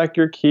to give you back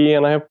your key,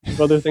 and I have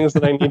other things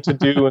that I need to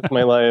do with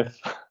my life.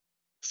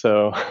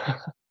 So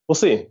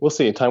we'll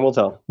see. Time will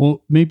tell.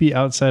 Well, maybe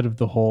outside of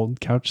the whole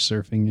couch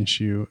surfing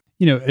issue,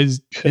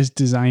 as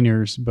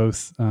designers,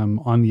 both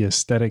on the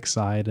aesthetic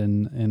side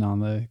and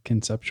on the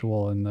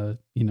conceptual and the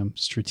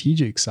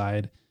strategic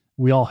side,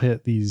 we all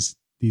hit these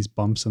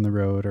bumps in the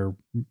road, or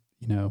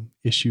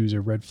issues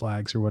or red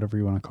flags or whatever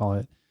you want to call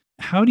it.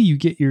 How do you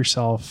get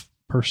yourself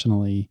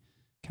personally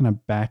kind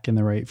of back in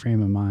the right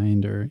frame of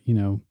mind, or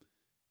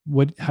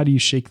how do you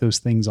shake those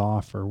things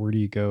off, or where do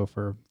you go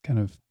for kind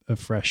of a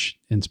fresh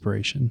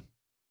inspiration?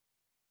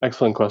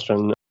 Excellent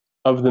question.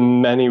 Of the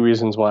many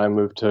reasons why I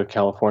moved to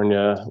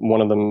California,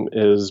 one of them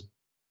is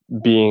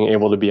being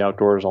able to be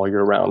outdoors all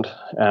year round.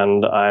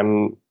 And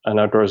I'm an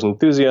outdoors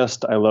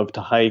enthusiast. I love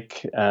to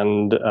hike,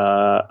 and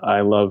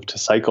I love to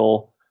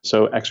cycle.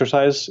 So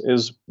exercise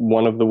is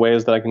one of the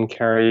ways that I can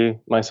carry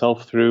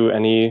myself through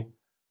any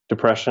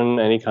depression,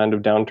 any kind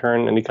of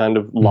downturn, any kind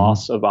of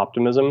loss of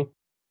optimism.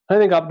 I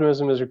think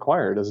optimism is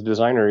required. As a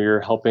designer,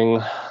 you're helping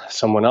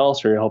someone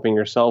else, or you're helping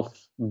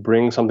yourself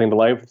bring something to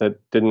life that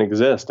didn't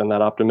exist. And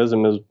that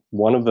optimism is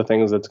one of the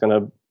things that's going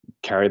to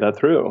carry that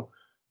through.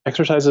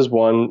 Exercise is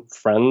one,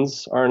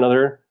 friends are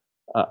another.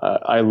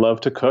 I love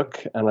to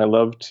cook, and I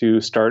love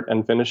to start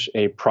and finish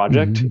a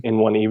project in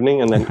one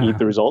evening and then eat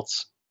the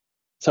results.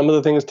 Some of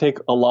the things take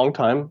a long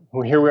time.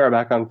 Well, here we are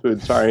back on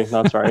food. Sorry,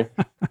 not sorry.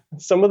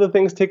 Some of the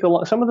things take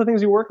some of the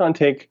things you work on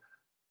take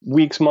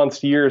weeks,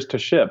 months, years to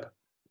ship.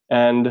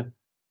 And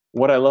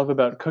what I love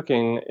about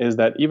cooking is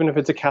that even if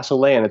it's a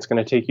cassoulet and it's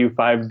going to take you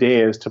 5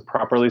 days to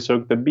properly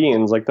soak the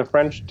beans like the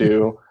French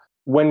do,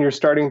 when you're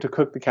starting to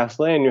cook the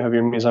cassoulet and you have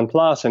your mise en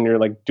place and you're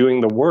like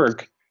doing the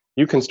work,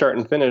 you can start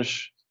and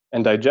finish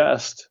and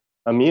digest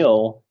a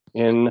meal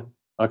in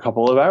a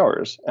couple of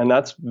hours. And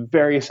that's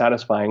very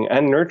satisfying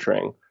and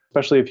nurturing,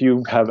 especially if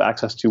you have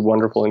access to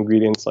wonderful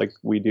ingredients like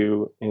we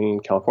do in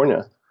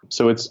California.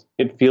 So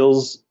it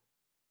feels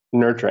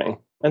nurturing.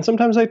 And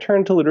sometimes I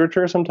turn to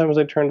literature. Sometimes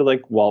I turn to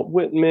like Walt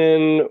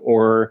Whitman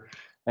or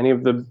any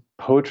of the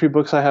poetry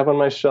books I have on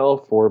my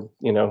shelf, or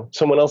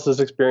someone else's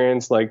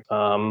experience, like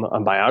a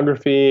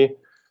biography,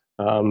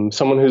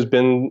 someone who's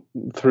been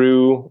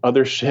through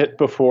other shit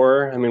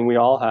before. I mean, we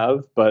all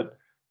have, but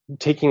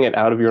taking it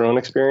out of your own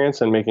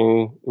experience and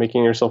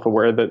making yourself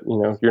aware that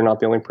you're not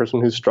the only person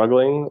who's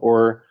struggling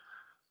or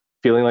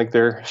feeling like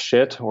they're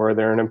shit or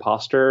they're an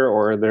imposter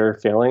or they're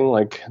failing.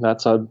 Like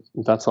that's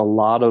a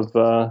lot of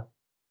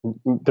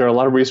there are a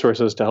lot of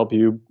resources to help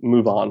you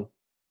move on.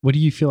 What do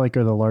you feel like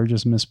are the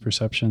largest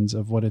misperceptions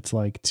of what it's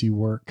like to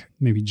work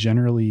maybe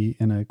generally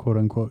in a quote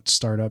unquote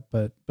startup,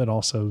 but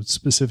also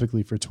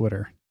specifically for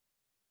Twitter?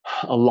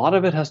 A lot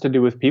of it has to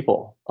do with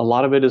people. A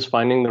lot of it is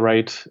finding the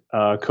right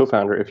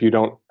co-founder if you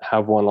don't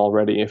have one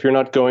already. If you're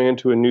not going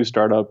into a new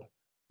startup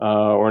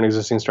or an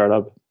existing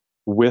startup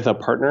with a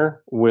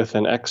partner, with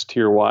an X to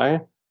your Y,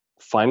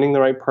 finding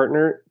the right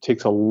partner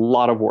takes a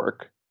lot of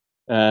work.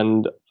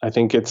 And I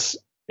think it's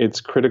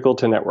critical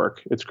to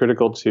network. It's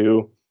critical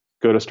to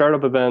go to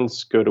startup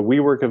events, go to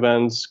WeWork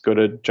events, go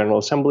to General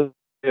Assembly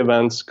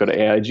events, go to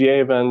AIGA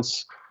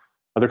events,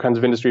 other kinds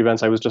of industry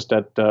events. I was just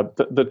at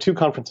the two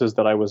conferences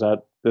that I was at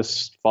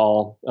this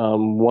fall.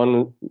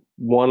 One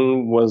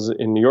was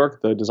in New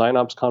York, the Design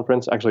Ops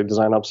conference, actually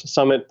Design Ops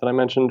Summit that I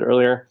mentioned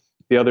earlier.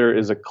 The other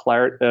is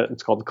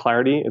it's called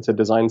Clarity. It's a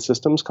design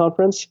systems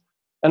conference.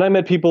 And I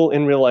met people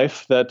in real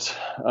life that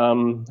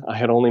I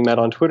had only met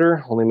on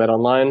Twitter, only met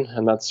online,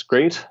 and that's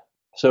great.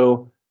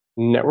 So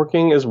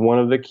networking is one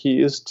of the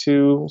keys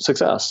to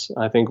success.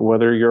 I think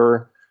whether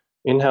you're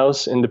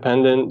in-house,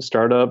 independent,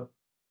 startup,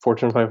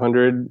 Fortune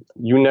 500,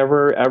 you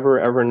never, ever,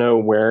 ever know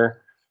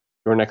where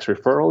your next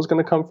referral is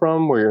going to come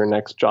from, where your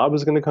next job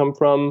is going to come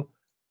from,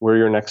 where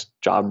your next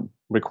job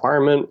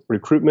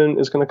recruitment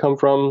is going to come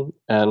from.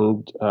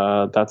 And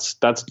that's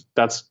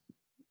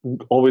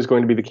always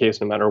going to be the case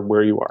no matter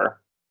where you are.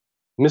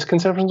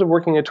 Misconceptions of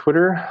working at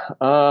Twitter,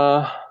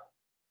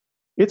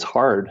 it's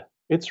hard.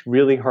 It's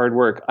really hard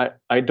work. I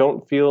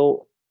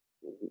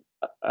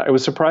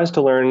was surprised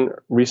to learn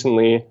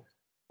recently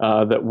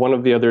that one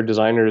of the other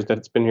designers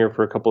that's been here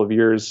for a couple of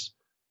years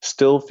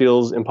still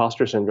feels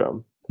imposter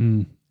syndrome.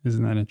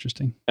 Isn't that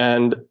interesting?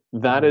 And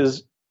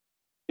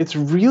it's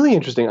really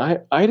interesting.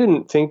 I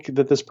didn't think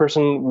that this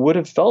person would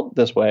have felt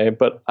this way,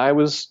 but I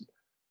was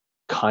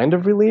kind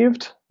of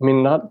relieved. I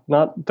mean, not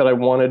that I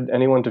wanted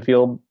anyone to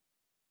feel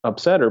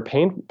upset or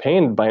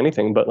pained by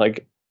anything, but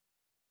like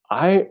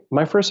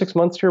my first 6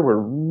 months here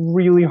were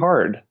really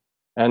hard.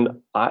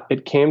 And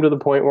it came to the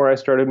point where I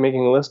started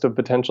making a list of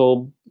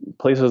potential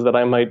places that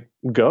I might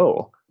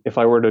go if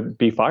I were to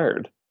be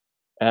fired.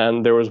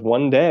 And there was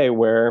one day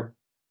where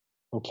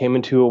I came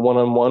into a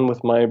one-on-one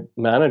with my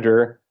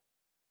manager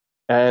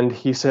and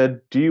he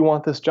said, "Do you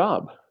want this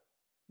job?"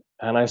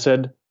 And I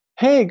said,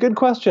 "Hey, good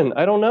question.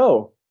 I don't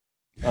know."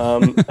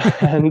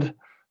 And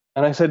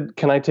I said,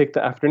 "Can I take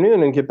the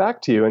afternoon and get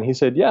back to you?" And he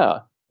said, "Yeah."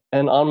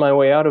 And on my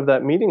way out of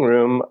that meeting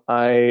room,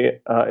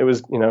 it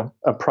was,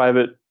 a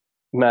private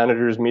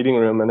manager's meeting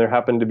room, and there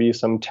happened to be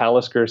some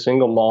Talisker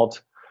single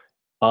malt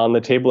on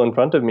the table in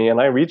front of me. And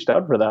I reached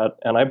out for that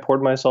and I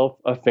poured myself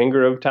a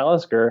finger of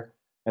Talisker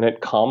and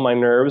it calmed my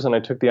nerves. And I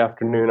took the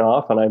afternoon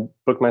off and I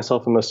booked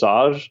myself a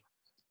massage.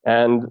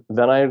 And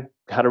then I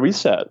had a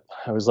reset.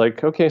 I was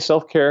like, okay,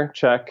 self-care,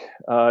 check.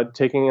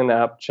 Taking a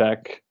nap,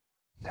 check.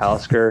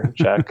 Talisker,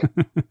 check.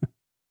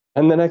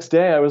 And the next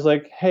day I was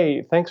like,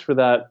 hey, thanks for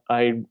that.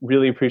 I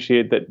really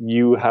appreciate that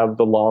you have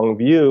the long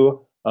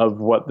view of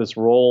what this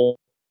role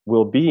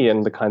will be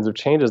and the kinds of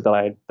changes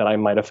that I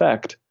might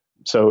affect.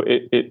 So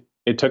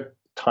it took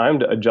time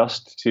to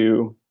adjust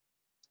to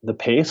the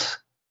pace,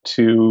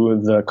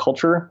 to the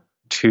culture,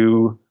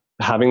 to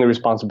having the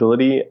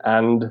responsibility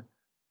and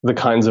the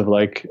kinds of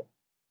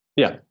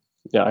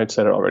I'd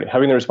said it already,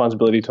 having the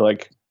responsibility to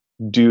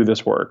do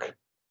this work,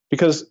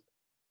 because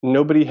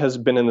nobody has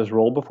been in this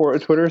role before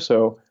at Twitter.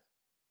 So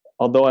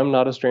although I'm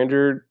not a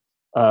stranger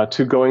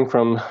to going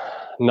from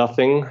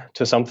nothing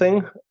to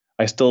something,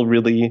 I still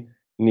really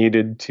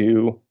needed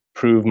to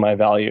prove my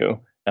value.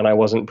 And I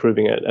wasn't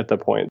proving it at the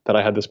point that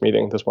I had this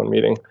one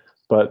meeting.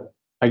 But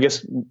I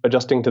guess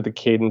adjusting to the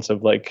cadence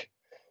of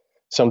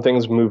some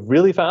things move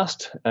really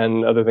fast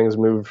and other things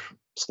move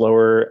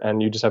slower.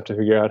 And you just have to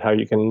figure out how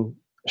you can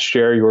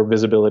share your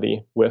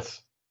visibility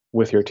with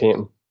your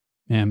team.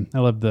 Man, I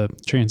love the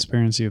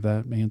transparency of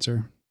that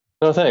answer.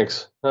 No,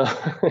 thanks.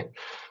 It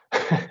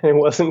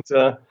wasn't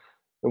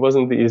It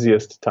wasn't the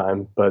easiest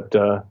time, but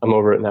I'm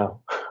over it now.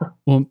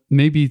 Well,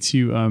 maybe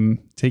to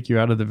take you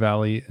out of the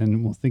valley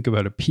and we'll think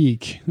about a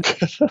peak.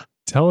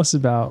 Tell us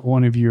about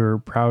one of your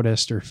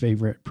proudest or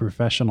favorite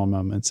professional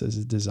moments as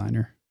a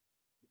designer.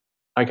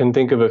 I can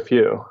think of a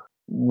few.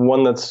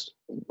 One that's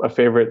a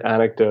favorite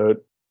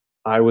anecdote.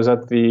 I was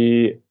at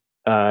the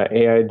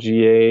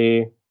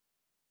AIGA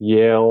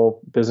Yale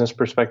Business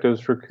Perspectives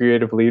for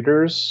Creative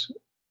Leaders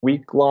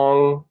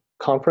week-long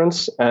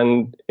conference,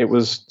 and it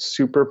was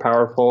super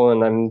powerful,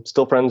 and I'm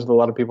still friends with a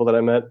lot of people that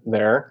I met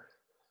there.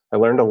 I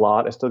learned a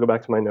lot. I still go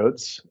back to my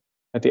notes.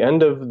 At the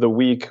end of the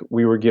week,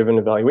 we were given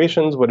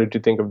evaluations. What did you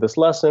think of this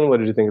lesson? What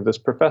did you think of this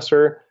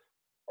professor?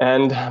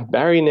 And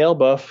Barry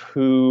Nailbuff,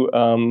 who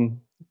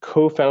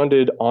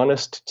co-founded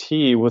Honest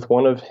Tea with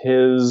one of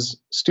his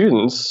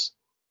students,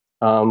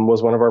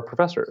 was one of our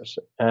professors.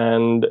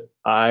 And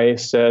I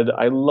said,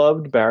 I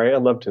loved Barry. I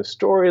loved his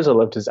stories. I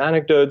loved his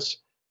anecdotes.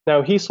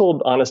 Now, he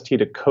sold Honest Tea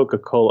to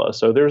Coca-Cola,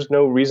 so there's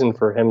no reason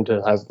for him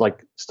to have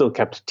still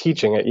kept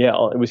teaching at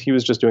Yale. He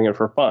was just doing it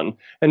for fun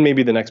and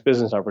maybe the next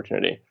business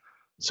opportunity.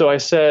 So I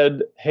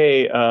said,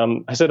 hey,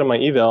 I said in my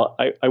eval,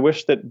 I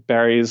wish that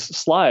Barry's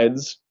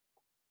slides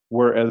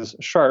were as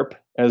sharp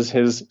as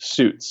his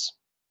suits.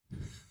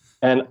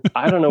 And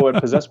I don't know what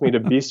possessed me to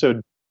be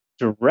so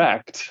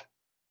direct,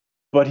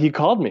 but he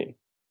called me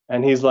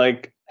and he's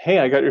like, hey,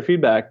 I got your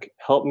feedback.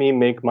 Help me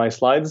make my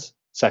slides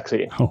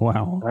sexy. Oh,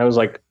 wow. And I was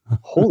like,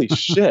 holy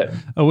shit.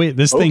 Oh, wait,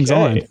 this thing's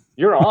on.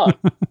 You're on.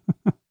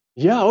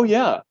 Yeah. Oh,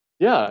 yeah.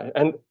 Yeah.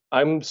 And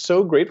I'm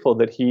so grateful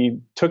that he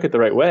took it the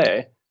right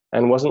way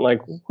and wasn't like,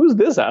 who's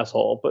this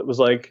asshole? But was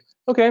like,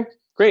 okay,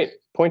 great.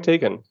 Point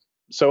taken.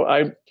 So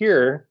I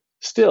hear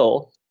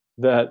still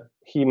that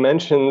he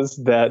mentions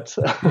that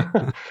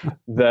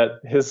that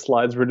his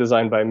slides were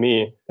designed by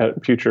me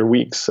at future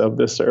weeks of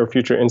this or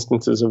future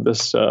instances of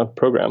this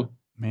program.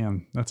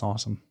 Man, that's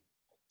awesome.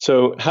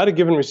 So how to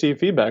give and receive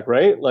feedback,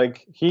 right?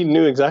 Like he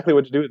knew exactly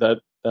what to do with that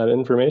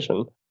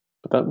information.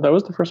 But that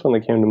was the first one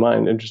that came to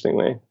mind,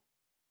 interestingly.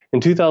 In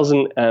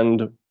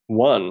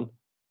 2001,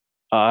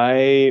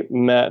 I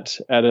met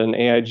at an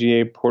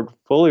AIGA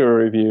portfolio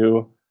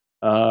review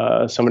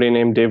somebody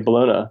named Dave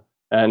Bologna,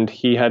 and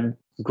he had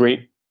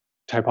great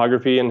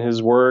typography in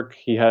his work.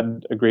 He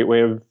had a great way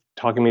of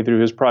talking me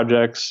through his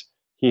projects.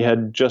 He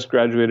had just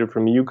graduated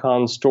from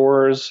UConn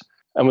Stores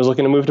and was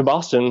looking to move to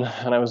Boston.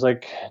 And I was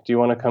like, do you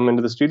want to come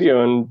into the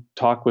studio and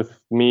talk with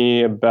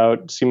me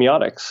about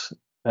semiotics?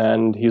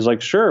 And he's like,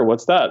 sure,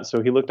 what's that?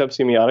 So he looked up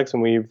semiotics,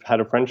 and we've had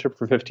a friendship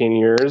for 15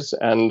 years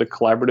and a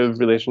collaborative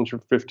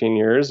relationship for 15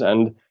 years.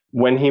 And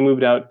when he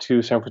moved out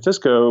to San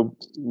Francisco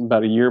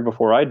about a year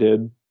before I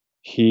did,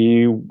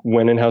 he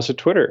went in-house at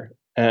Twitter.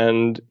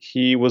 And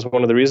he was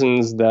one of the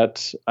reasons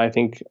that I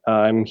think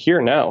I'm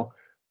here now,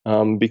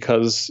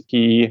 because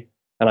he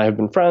and I have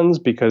been friends,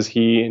 because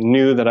he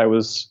knew that I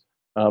was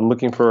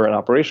looking for an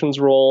operations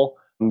role,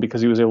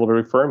 because he was able to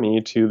refer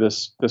me to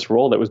this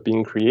role that was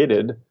being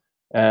created.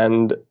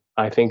 And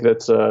I think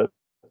it's a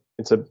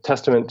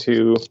testament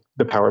to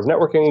the power of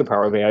networking, the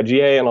power of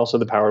AIGA, and also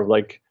the power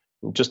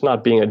of just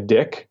not being a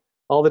dick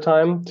all the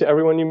time to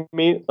everyone you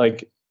meet.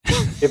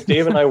 If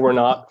Dave and I were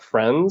not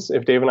friends,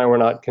 if Dave and I were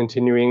not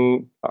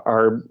continuing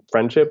our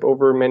friendship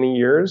over many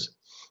years,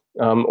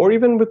 or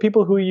even with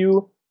people who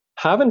you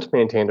haven't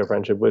maintained a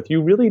friendship with,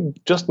 you really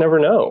just never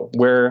know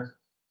where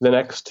the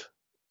next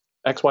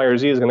X, Y, or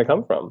Z is going to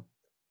come from.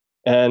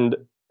 And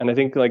I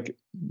think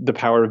the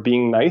power of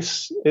being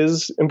nice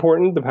is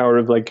important. The power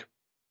of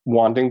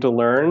wanting to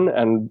learn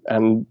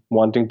and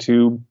wanting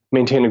to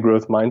maintain a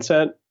growth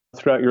mindset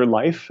throughout your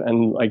life,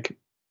 and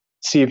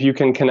see if you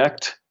can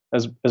connect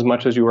as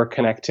much as you are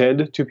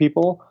connected to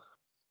people.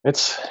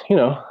 It's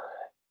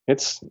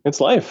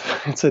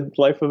life. It's a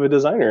life of a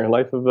designer, a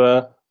life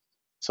of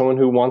someone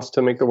who wants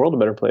to make the world a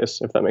better place,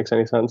 if that makes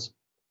any sense.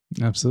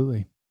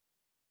 Absolutely.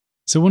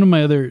 So one of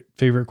my other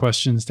favorite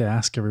questions to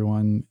ask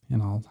everyone,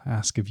 and I'll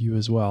ask of you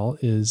as well,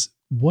 is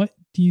what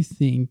do you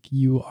think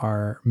you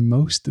are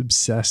most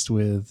obsessed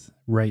with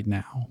right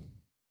now?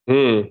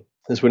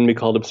 This wouldn't be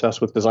called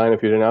obsessed with design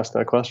if you didn't ask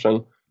that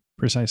question.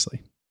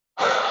 Precisely.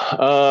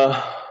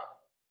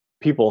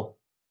 People.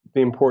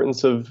 The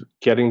importance of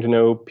getting to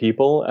know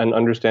people and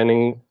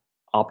understanding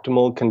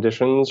optimal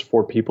conditions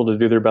for people to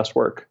do their best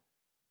work.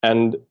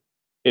 And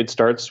it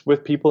starts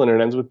with people and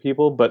it ends with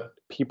people, but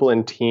people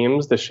in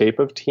teams, the shape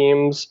of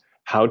teams,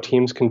 how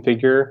teams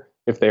configure,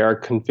 if they are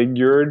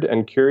configured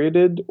and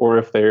curated, or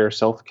if they are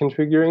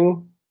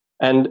self-configuring.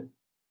 And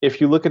if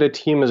you look at a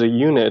team as a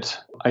unit,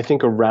 I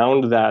think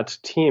around that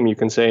team, you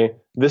can say,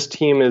 this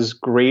team is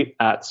great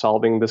at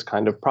solving this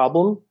kind of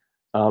problem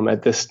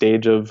at this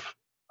stage of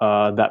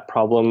that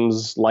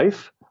problem's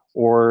life,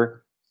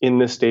 or in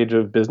this stage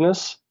of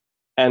business.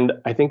 And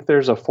I think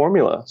there's a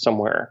formula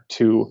somewhere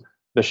to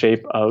the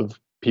shape of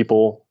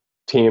people,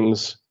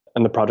 teams,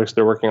 and the projects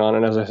they're working on.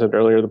 And as I said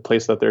earlier, the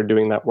place that they're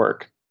doing that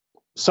work.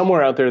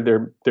 Somewhere out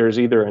there's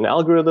either an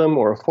algorithm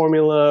or a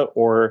formula,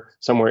 or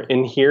somewhere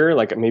in here,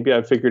 maybe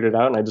I've figured it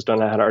out and I just don't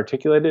know how to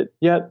articulate it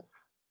yet.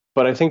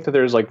 But I think that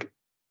there's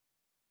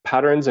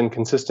patterns and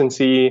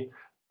consistency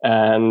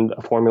and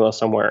a formula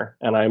somewhere.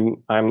 And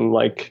I'm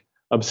like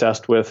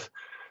obsessed with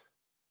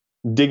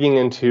digging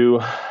into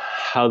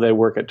how they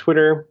work at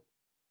Twitter,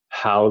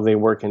 how they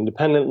work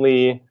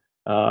independently,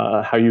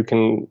 how you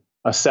can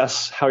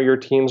assess how your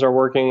teams are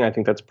working. I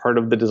think that's part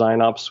of the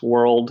design ops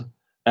world,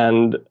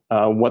 and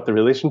what the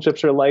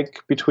relationships are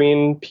like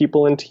between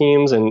people and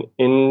teams and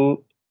in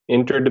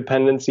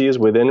interdependencies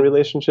within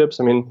relationships.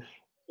 I mean,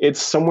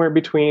 it's somewhere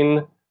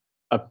between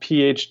a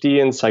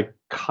PhD in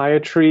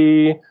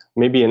psychiatry,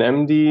 maybe an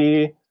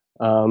MD.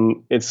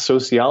 It's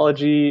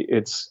sociology.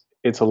 It's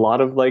a lot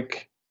of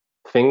like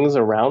things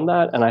around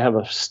that. And I have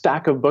a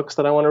stack of books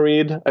that I want to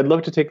read. I'd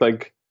love to take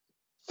like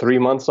 3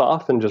 months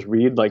off and just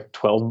read like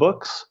 12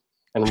 books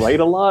and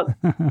write a lot.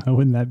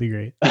 Wouldn't that be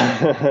great?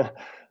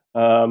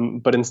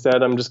 But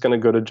instead, I'm just going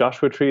to go to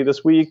Joshua Tree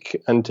this week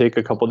and take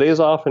a couple days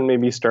off and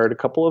maybe start a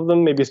couple of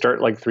them, maybe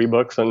start like 3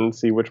 books and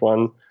see which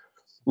one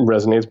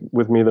resonates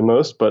with me the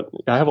most. But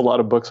I have a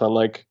lot of books on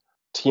like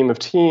team of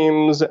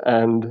teams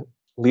and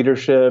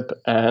leadership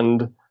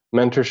and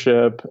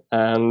mentorship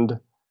and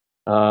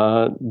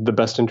the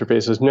best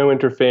interface is no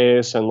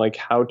interface, and like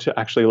how to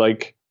actually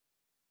like,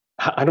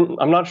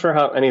 I'm not sure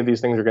how any of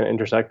these things are going to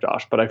intersect,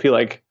 Josh, but I feel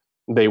like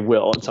they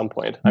will at some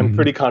point. Mm-hmm. I'm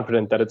pretty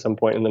confident that at some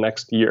point in the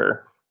next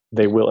year,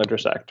 they will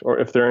intersect. Or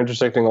if they're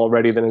intersecting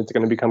already, then it's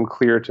going to become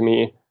clear to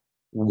me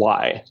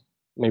why.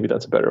 Maybe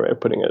that's a better way of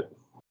putting it.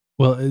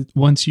 Well,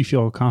 once you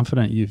feel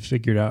confident you've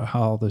figured out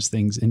how all those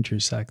things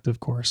intersect, of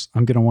course,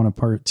 I'm going to want a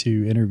part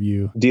 2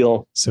 interview.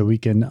 Deal. So we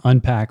can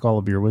unpack all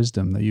of your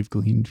wisdom that you've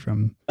gleaned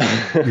from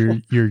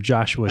your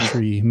Joshua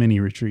Tree mini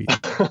retreat.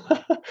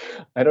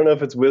 I don't know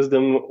if it's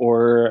wisdom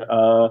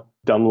or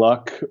dumb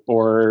luck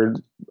or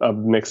a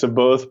mix of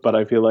both, but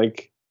I feel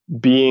like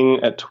being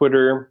at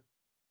Twitter,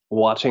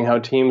 watching how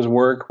teams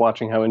work,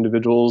 watching how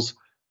individuals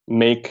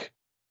make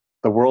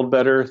the world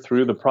better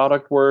through the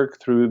product work,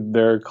 through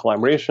their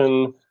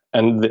collaboration,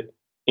 and the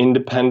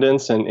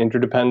independence and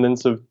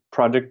interdependence of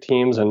project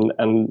teams and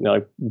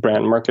like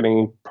brand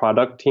marketing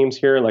product teams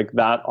here, like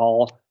that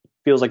all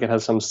feels like it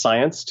has some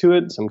science to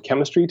it, some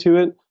chemistry to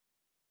it.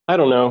 I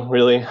don't know,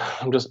 really.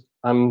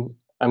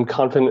 I'm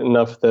confident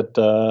enough that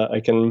I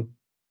can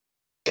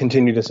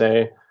continue to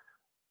say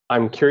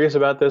I'm curious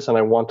about this and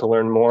I want to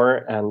learn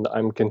more, and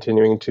I'm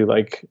continuing to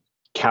like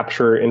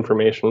capture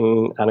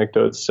information,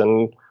 anecdotes,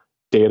 and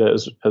data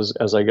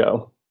as I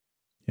go.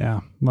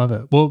 Yeah, love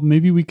it. Well,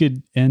 maybe we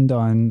could end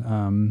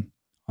on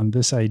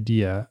this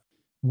idea.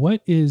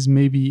 What is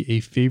maybe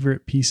a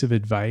favorite piece of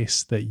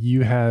advice that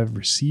you have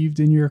received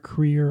in your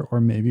career,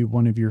 or maybe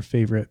one of your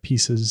favorite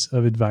pieces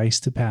of advice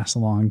to pass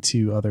along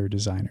to other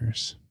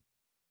designers?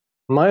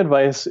 My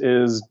advice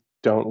is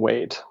don't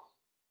wait.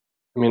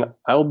 I mean,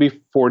 I'll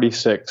be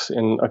 46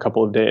 in a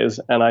couple of days,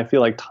 and I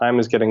feel like time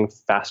is getting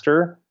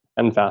faster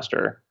and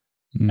faster.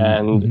 Mm-hmm.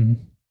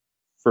 And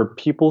for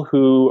people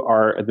who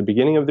are at the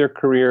beginning of their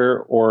career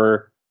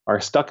or are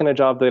stuck in a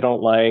job they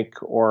don't like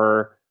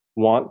or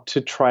want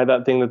to try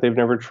that thing that they've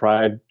never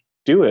tried,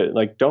 do it.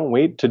 Like, don't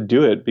wait to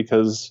do it,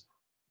 because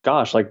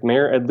gosh, like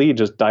Mayor Ed Lee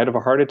just died of a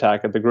heart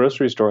attack at the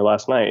grocery store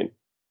last night.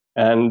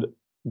 And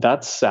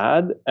that's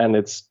sad. And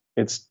it's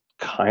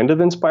kind of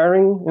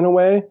inspiring in a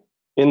way,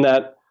 in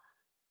that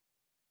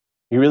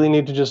you really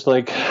need to just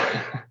like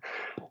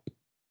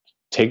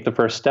take the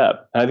first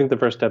step. And I think the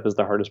first step is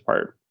the hardest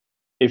part.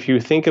 If you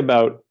think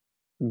about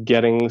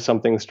getting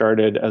something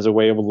started as a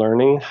way of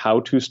learning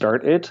how to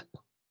start it,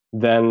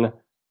 then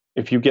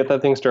if you get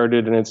that thing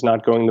started and it's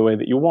not going the way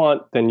that you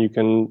want, then you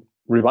can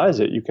revise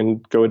it. You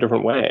can go a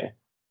different way.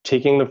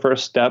 Taking the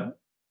first step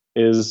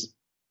is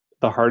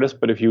the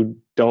hardest, but if you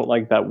don't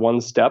like that one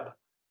step,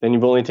 then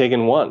you've only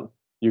taken one.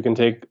 You can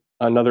take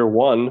another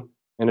one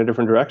in a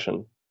different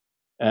direction.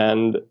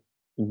 And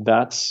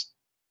that's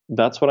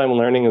what I'm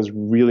learning is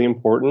really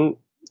important.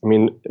 I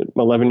mean,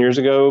 11 years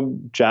ago,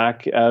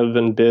 Jack, Ev,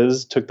 and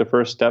Biz took the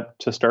first step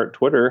to start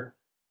Twitter.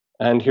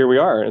 And here we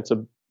are. It's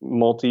a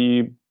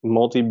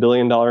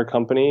multi-billion-dollar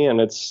company, and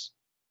it's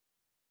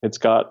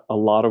got a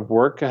lot of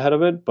work ahead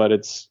of it, but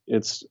it's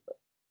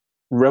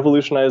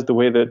revolutionized the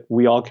way that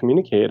we all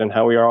communicate and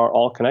how we are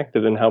all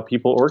connected and how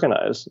people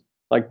organize.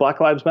 Like Black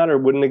Lives Matter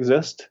wouldn't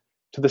exist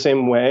to the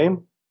same way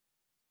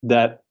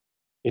that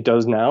it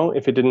does now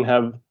if it didn't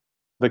have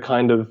the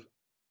kind of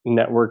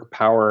network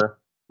power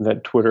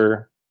that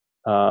Twitter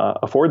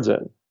affords it,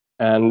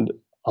 and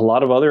a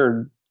lot of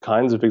other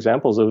kinds of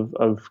examples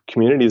of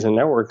communities and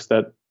networks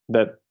that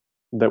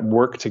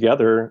work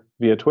together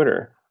via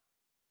Twitter.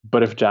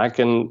 But if Jack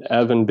and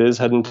Ev and Biz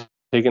hadn't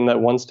taken that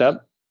one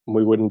step,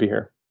 we wouldn't be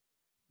here.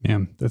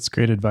 Yeah, that's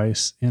great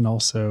advice. And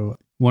also,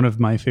 one of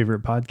my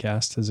favorite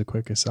podcasts, as a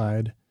quick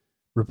aside,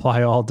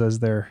 Reply All does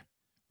their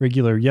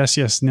regular yes,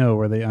 yes, no,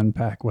 where they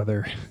unpack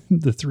whether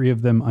the three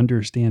of them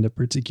understand a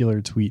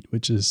particular tweet,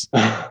 which is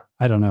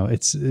I don't know.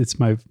 It's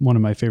one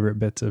of my favorite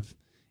bits of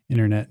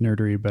internet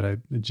nerdery, but I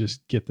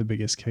just get the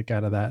biggest kick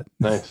out of that.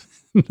 Nice.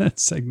 That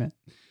segment.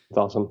 It's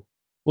awesome.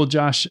 Well,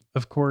 Josh,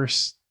 of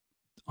course,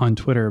 on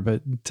Twitter,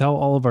 but tell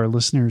all of our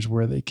listeners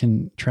where they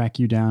can track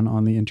you down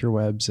on the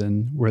interwebs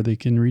and where they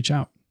can reach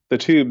out. The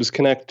tubes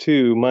connect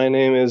to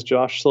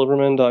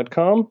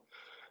mynamesjoshsilverman.com,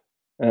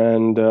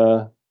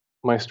 and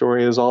my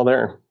story is all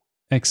there.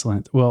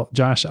 Excellent. Well,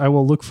 Josh, I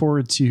will look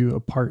forward to a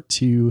part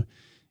 2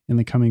 in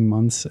the coming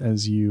months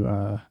as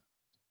you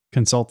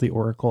consult the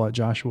Oracle at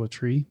Joshua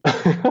Tree.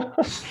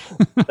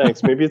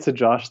 Thanks. Maybe it's a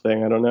Josh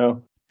thing. I don't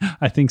know.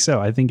 I think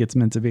so. I think it's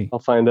meant to be. I'll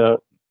find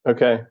out.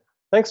 Okay.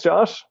 Thanks,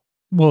 Josh.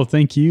 Well,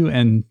 thank you.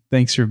 And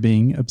thanks for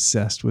being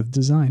obsessed with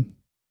design.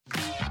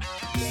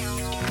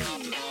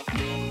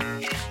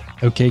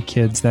 Okay,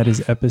 kids, that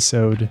is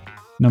episode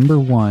number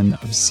 1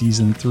 of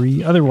season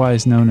 3,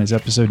 otherwise known as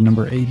episode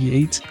number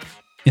 88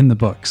 in the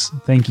books.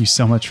 Thank you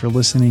so much for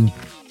listening.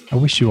 I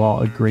wish you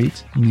all a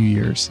great New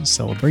Year's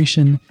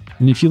celebration.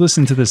 And if you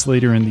listen to this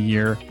later in the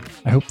year,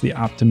 I hope the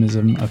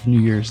optimism of New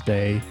Year's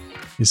Day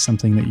is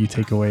something that you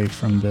take away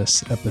from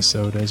this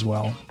episode as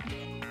well.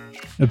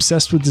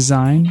 Obsessed with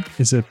Design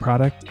is a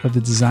product of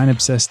the Design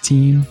Obsessed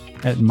team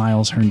at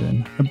Miles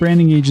Herndon, a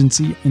branding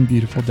agency in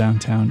beautiful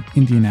downtown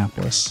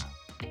Indianapolis.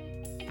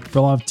 For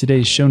all of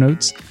today's show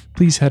notes,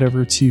 please head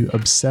over to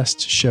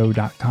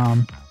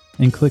obsessedshow.com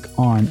and click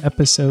on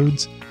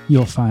episodes.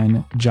 You'll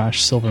find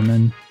Josh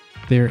Silverman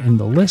there in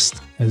the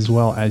list, as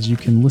well as you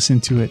can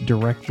listen to it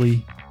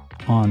directly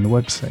on the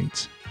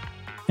website.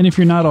 And if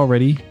you're not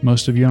already,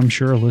 most of you I'm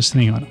sure are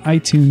listening on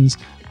iTunes,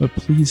 but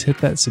please hit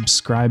that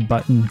subscribe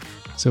button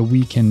so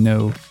we can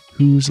know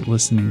who's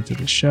listening to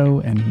the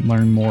show and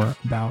learn more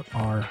about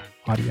our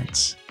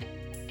audience.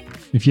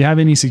 If you have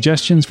any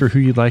suggestions for who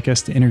you'd like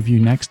us to interview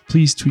next,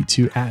 please tweet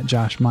to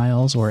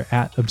 @JoshMiles or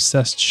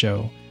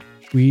 @ObsessedShow.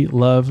 We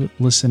love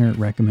listener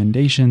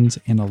recommendations,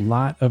 and a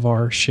lot of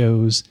our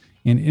shows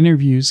and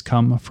interviews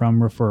come from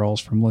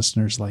referrals from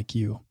listeners like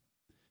you.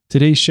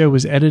 Today's show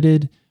was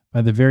edited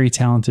by the very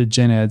talented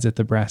Jen Eds at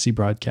the Brassy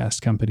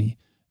Broadcast Company.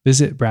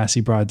 Visit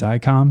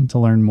brassybroad.com to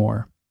learn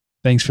more.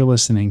 Thanks for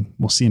listening.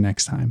 We'll see you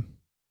next time.